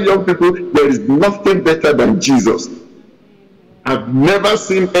can tell young people, there is nothing better than Jesus. I've never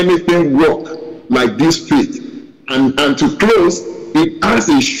seen anything work like this faith. And to close, it has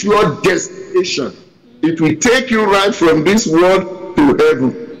a sure destination. It will take you right from this world to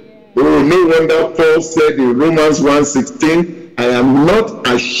heaven. Oh, no wonder Paul said in Romans 1:16, I am not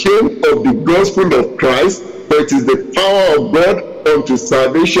ashamed of the gospel of Christ, for it is the power of God unto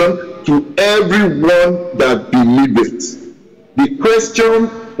salvation to everyone that believeth. The question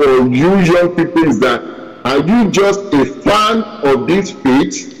for you young people is that, are you just a fan of this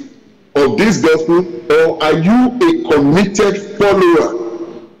faith, of this gospel, or are you a committed follower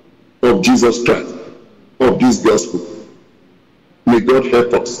of Jesus Christ, of this gospel? May God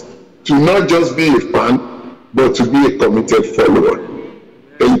help us to not just be a fan, but to be a committed follower.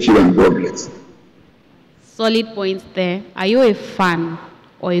 Thank you and God bless. Solid points there. Are you a fan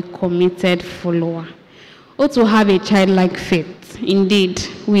or a committed follower? Or to have a childlike faith? Indeed,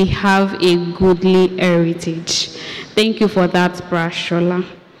 we have a goodly heritage. Thank you for that, Brashola.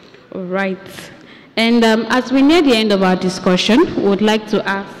 All right. And as we near the end of our discussion, we would like to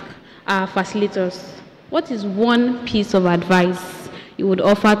ask our facilitators, what is one piece of advice you would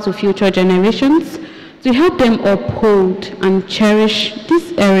offer to future generations to help them uphold and cherish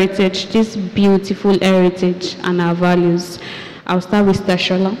this heritage, this beautiful heritage and our values? I'll start with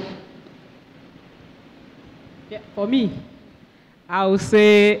Tashola. Yeah, for me, I would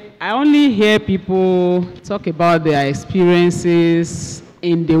say I only hear people talk about their experiences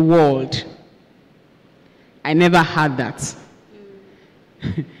in the world. I never had that.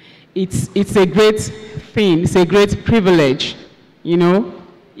 It's a great thing, it's a great privilege, you know.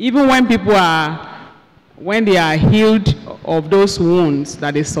 Even when people when they are healed of those wounds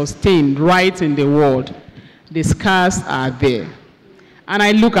that they sustained right in the world, the scars are there. And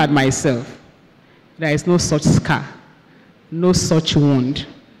I look at myself, there is no such scar, no such wound.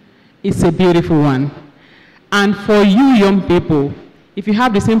 It's a beautiful one. And for you young people, if you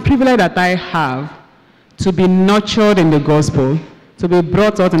have the same privilege that I have, to be nurtured in the gospel, to be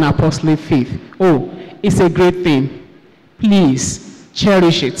brought out in apostolic faith, oh, it's a great thing. Please,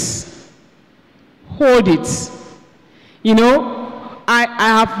 cherish it. Hold it. You know, I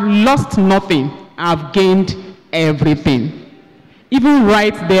have lost nothing. I've gained everything. Even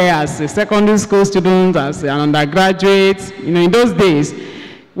right there as a secondary school student, as an undergraduate, you know, in those days,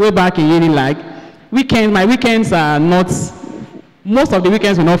 way back in Unilag, my weekends are not, most of the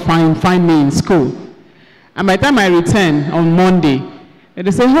weekends will not find me in school. And by the time I return on Monday,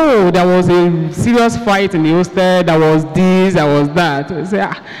 they say, oh, there was a serious fight in the hostel, there was this, there was that.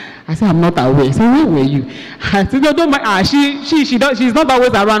 I say, I'm not aware. I say, where were you? I said, no, don't mind. She's not always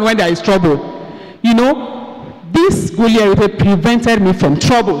around when there is trouble. You know, this Goliath prevented me from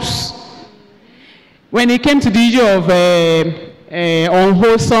troubles. When it came to the issue of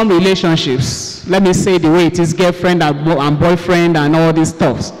unwholesome relationships, let me say the way it is, girlfriend and boyfriend and all these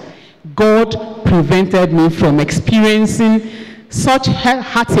stuff, God prevented me from experiencing such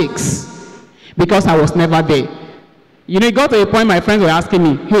heartaches because I was never there. You know, it got to a point my friends were asking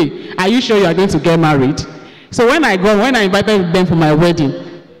me, hey, are you sure you are going to get married? So when I invited them for my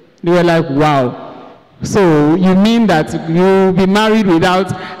wedding, they were like, wow. So you mean that you'll be married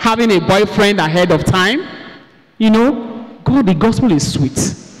without having a boyfriend ahead of time? You know, God, the gospel is sweet.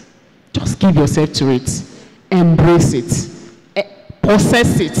 Just give yourself to it. Embrace it.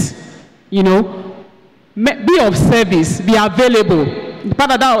 Possess it. You know, be of service, be available.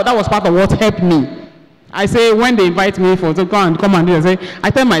 That was part of what helped me. I say, when they invite me to come and do it, I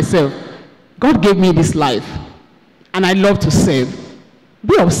tell myself, God gave me this life, and I love to serve.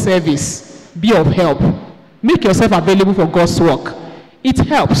 Be of service, be of help. Make yourself available for God's work. It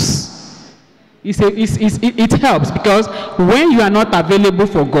helps. It helps, because when you are not available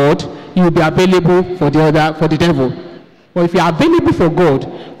for God, you will be available for the devil. But if you are available for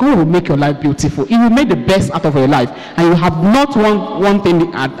God, God will make your life beautiful. He will make the best out of your life, and you have not one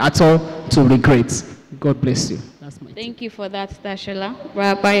thing at all to regret. God bless you. That's my Thank you for that, Tashola.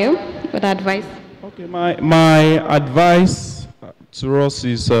 Bayo, what advice? Okay, my advice to us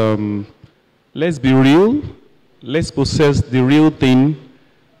is, let's be real. Let's possess the real thing.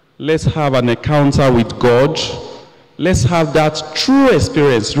 Let's have an encounter with God. Let's have that true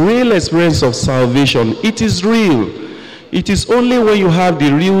experience, real experience of salvation. It is real. It is only when you have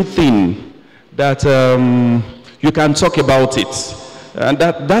the real thing that you can talk about it. And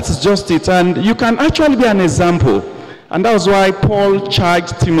that's just it. And you can actually be an example. And that was why Paul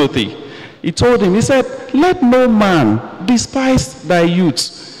charged Timothy. He told him, he said, let no man despise thy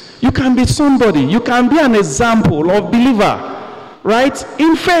youth. You can be somebody. You can be an example of believer, right?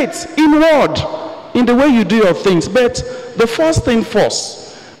 In faith, in word, in the way you do your things. But the first thing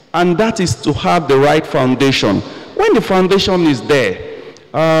first, and that is to have the right foundation. When the foundation is there,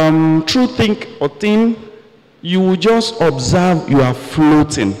 through thick or thin, you will just observe you are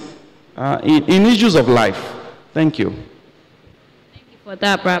floating in issues of life. Thank you. Thank you for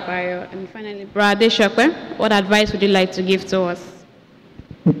that, Brother Bayo. And finally, Brother Shokwe, what advice would you like to give to us?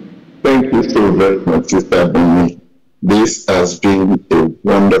 Thank you so very much, Sister Bini. This has been a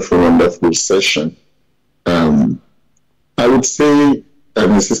wonderful, wonderful session. I would say,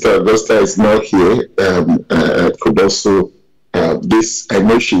 Sister Augusta is not here. Could also this. I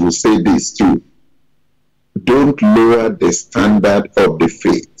know she will say this too. Don't lower the standard of the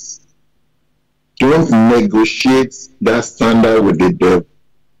faith. Don't negotiate that standard with the devil.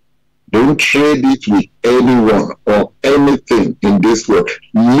 Don't trade it with anyone or anything in this world.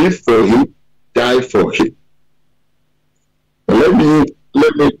 Live for him, die for him. Let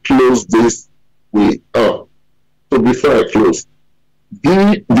me close this way up. So before I close,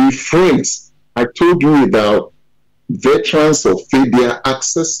 be friends. I told you about veterans of faith. They are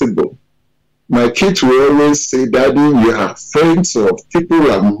accessible. My kids will always say, Daddy, you have friends or people who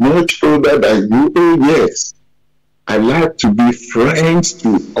are much older than you. Oh, yes. I like to be friends to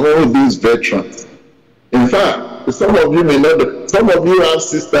all these veterans. In fact, some of you may know, some of you have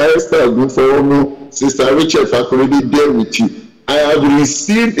Sister Esther Ogunforomo, Sister Rachel Fakorede there with you. I have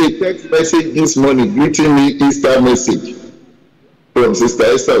received a text message this morning greeting me Easter message from Sister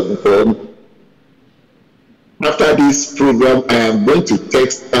Esther Ogunforomo. After this program, I am going to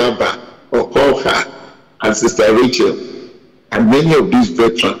text her back or call her and Sister Rachel and many of these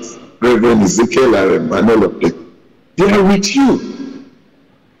veterans, Reverend Ezekiel and all of them. They are with you.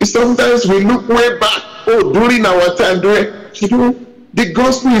 Sometimes we look way back. Oh, during our time, the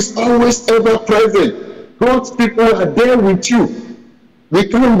gospel is always ever present. God's people are there with you. We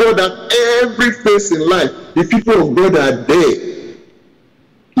thank God that every phase in life, the people of God are there.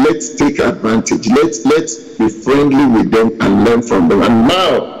 Let's take advantage. Let's be friendly with them and learn from them. And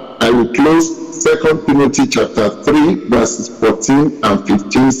now I will close 2 Timothy chapter 3, verses 14 and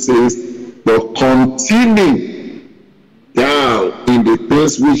 15 says, but continue thou in the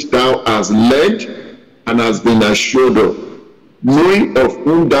things which thou hast learned and hast been assured of, knowing of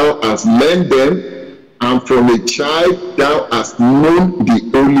whom thou hast learned them, and from a child thou hast known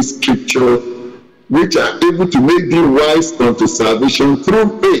the holy scripture, which are able to make thee wise unto salvation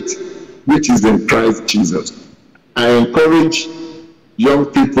through faith, which is in Christ Jesus. I encourage young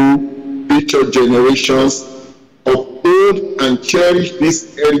people, future generations, uphold and cherish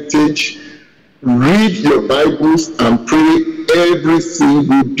this heritage. Read your Bibles and pray every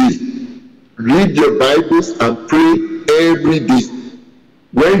single day. Read your Bibles and pray every day.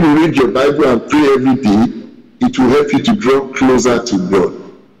 When you read your Bible and pray every day, it will help you to draw closer to God.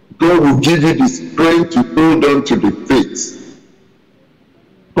 God will give you the strength to hold on to the faith.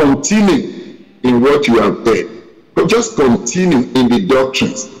 Continue in what you have heard. But just continue in the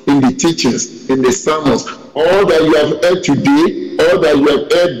doctrines, in the teachings, in the sermons. All that you have heard today, all that you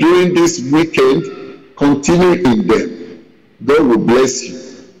have heard during this weekend, continue in them. God will bless you.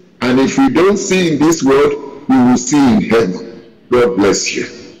 And if you don't see in this world, you will see in heaven. God bless you.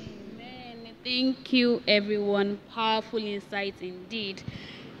 Amen. Thank you, everyone. Powerful insight indeed.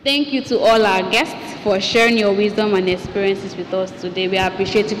 Thank you to all our guests for sharing your wisdom and experiences with us today. We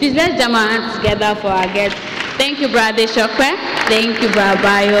appreciate it. Please let's jam our hands together for our guests. Thank you, Brother Shokwe. Thank you, Brother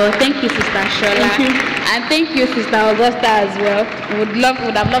Bayo. Thank you, Sister Shola. Thank you. And thank you, Sister Augusta as well.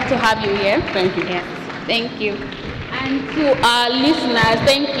 Would have loved to have you here. Thank you. Yes. Thank you. And to our listeners,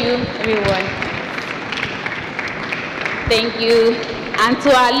 thank you, everyone. Thank you. And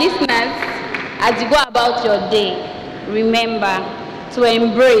to our listeners, as you go about your day, remember to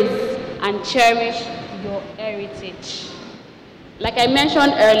embrace and cherish your heritage. Like I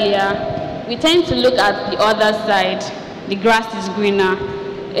mentioned earlier, we tend to look at the other side. The grass is greener.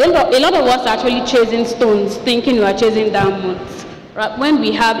 A lot of us are actually chasing stones, thinking we are chasing diamonds. Right? When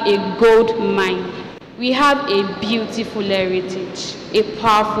we have a gold mine, we have a beautiful heritage, a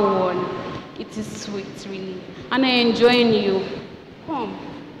powerful one. It is sweet, really. And I enjoying you. Come,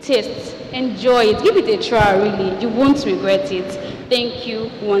 taste, enjoy it. Give it a try, really. You won't regret it. Thank you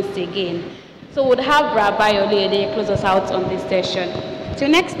once again. So we'll have Rabbi Olede close us out on this session. Till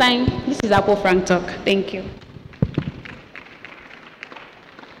next time, this is Apple Frank Talk. Thank you.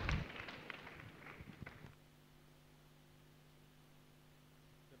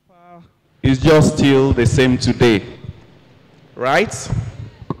 is just still the same today. Right?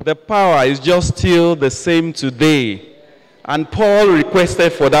 The power is just still the same today. And Paul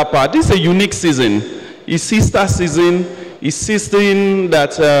requested for that power. This is a unique season. It's Easter season. It's season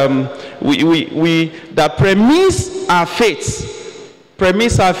that that premise our faith.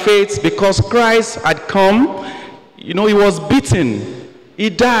 Premise our faith because Christ had come. You know, he was beaten. He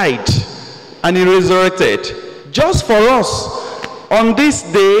died. And he resurrected. Just for us. On this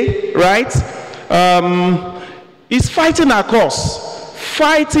day, right? He's fighting our cause.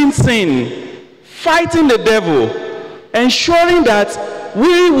 Fighting sin, fighting the devil, ensuring that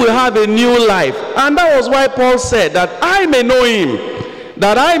we will have a new life. And that was why Paul said that I may know him,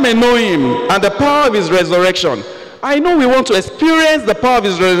 and the power of his resurrection. I know we want to experience the power of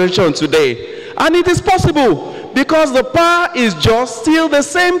his resurrection today. And it is possible because the power is just still the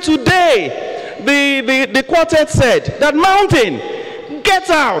same today. The quartet said that mountain, get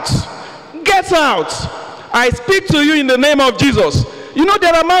out, get out. I speak to you in the name of Jesus. You know,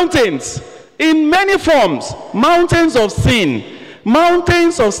 there are mountains in many forms. Mountains of sin,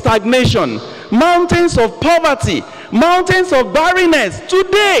 mountains of stagnation, mountains of poverty, mountains of barrenness.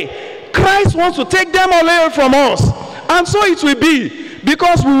 Today, Christ wants to take them away from us. And so it will be,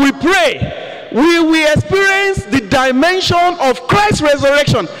 because we will pray. We will experience the dimension of Christ's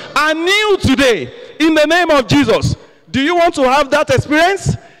resurrection anew today in the name of Jesus. Do you want to have that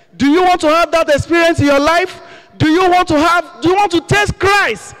experience? Do you want to have that experience in your life? Do you want to taste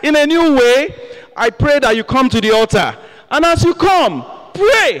Christ in a new way? I pray that you come to the altar. And as you come,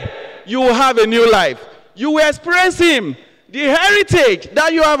 pray, you will have a new life. You will experience him. The heritage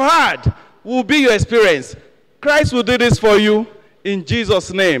that you have had will be your experience. Christ will do this for you in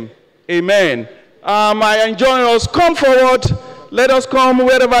Jesus' name. Amen. I enjoin us, come forward. Let us come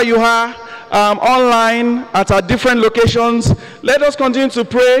wherever you are, online, at our different locations. Let us continue to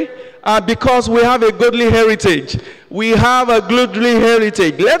pray. Because we have a godly heritage. We have a godly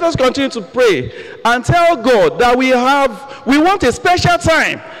heritage. Let us continue to pray and tell God that we want a special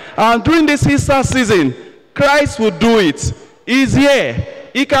time. And during this Easter season, Christ will do it. He's here.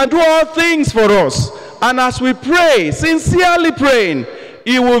 He can do all things for us. And as we pray, sincerely praying,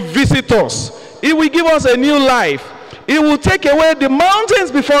 he will visit us. He will give us a new life. He will take away the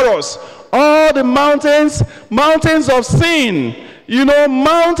mountains before us. All the mountains of sin. You know,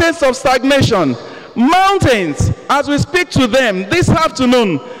 mountains of stagnation, mountains, as we speak to them this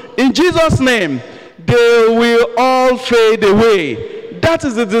afternoon, in Jesus' name, they will all fade away. That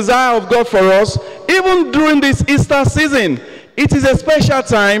is the desire of God for us, even during this Easter season. It is a special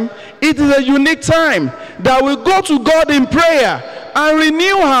time, it is a unique time that we go to God in prayer and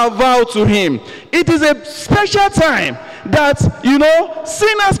renew our vow to him. It is a special time that, you know,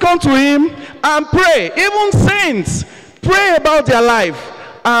 sinners come to him and pray, even saints. Pray about their life,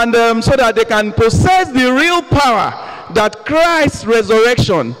 and so that they can possess the real power that Christ's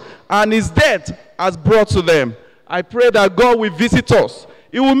resurrection and his death has brought to them. I pray that God will visit us.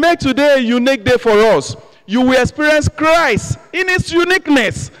 He will make today a unique day for us. You will experience Christ in his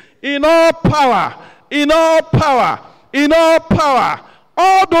uniqueness, in all power, in all power, in all power.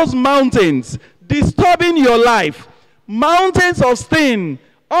 All those mountains disturbing your life, mountains of sin,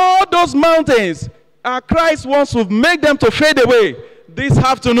 all those mountains, Christ wants to make them to fade away this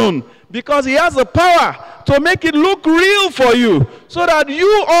afternoon, because he has the power to make it look real for you, so that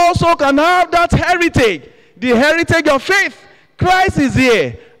you also can have that heritage, the heritage of faith. Christ is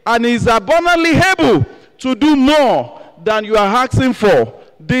here and is abundantly able to do more than you are asking for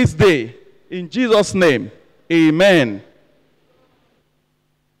this day. In Jesus' name, amen.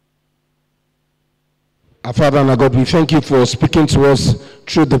 Our Father and our God, we thank you for speaking to us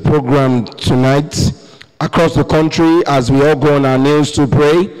through the program tonight. Across the country, as we all go on our knees to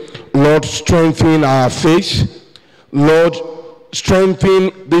pray, Lord, strengthen our faith. Lord,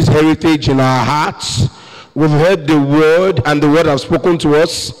 strengthen this heritage in our hearts. We've heard the word, and the word has spoken to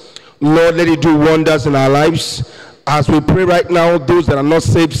us. Lord, let it do wonders in our lives. As we pray right now, those that are not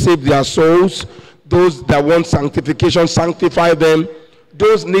saved, save their souls. Those that want sanctification, sanctify them.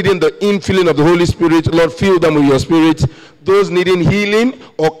 Those needing the infilling of the Holy Spirit, Lord, fill them with your Spirit. Those needing healing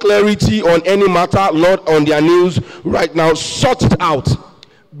or clarity on any matter, Lord, on their knees right now, sort it out.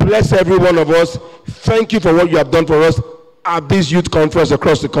 Bless every one of us. Thank you for what you have done for us at this youth conference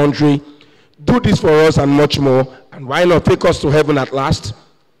across the country. Do this for us and much more. And why not take us to heaven at last?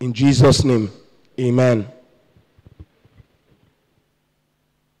 In Jesus' name, amen.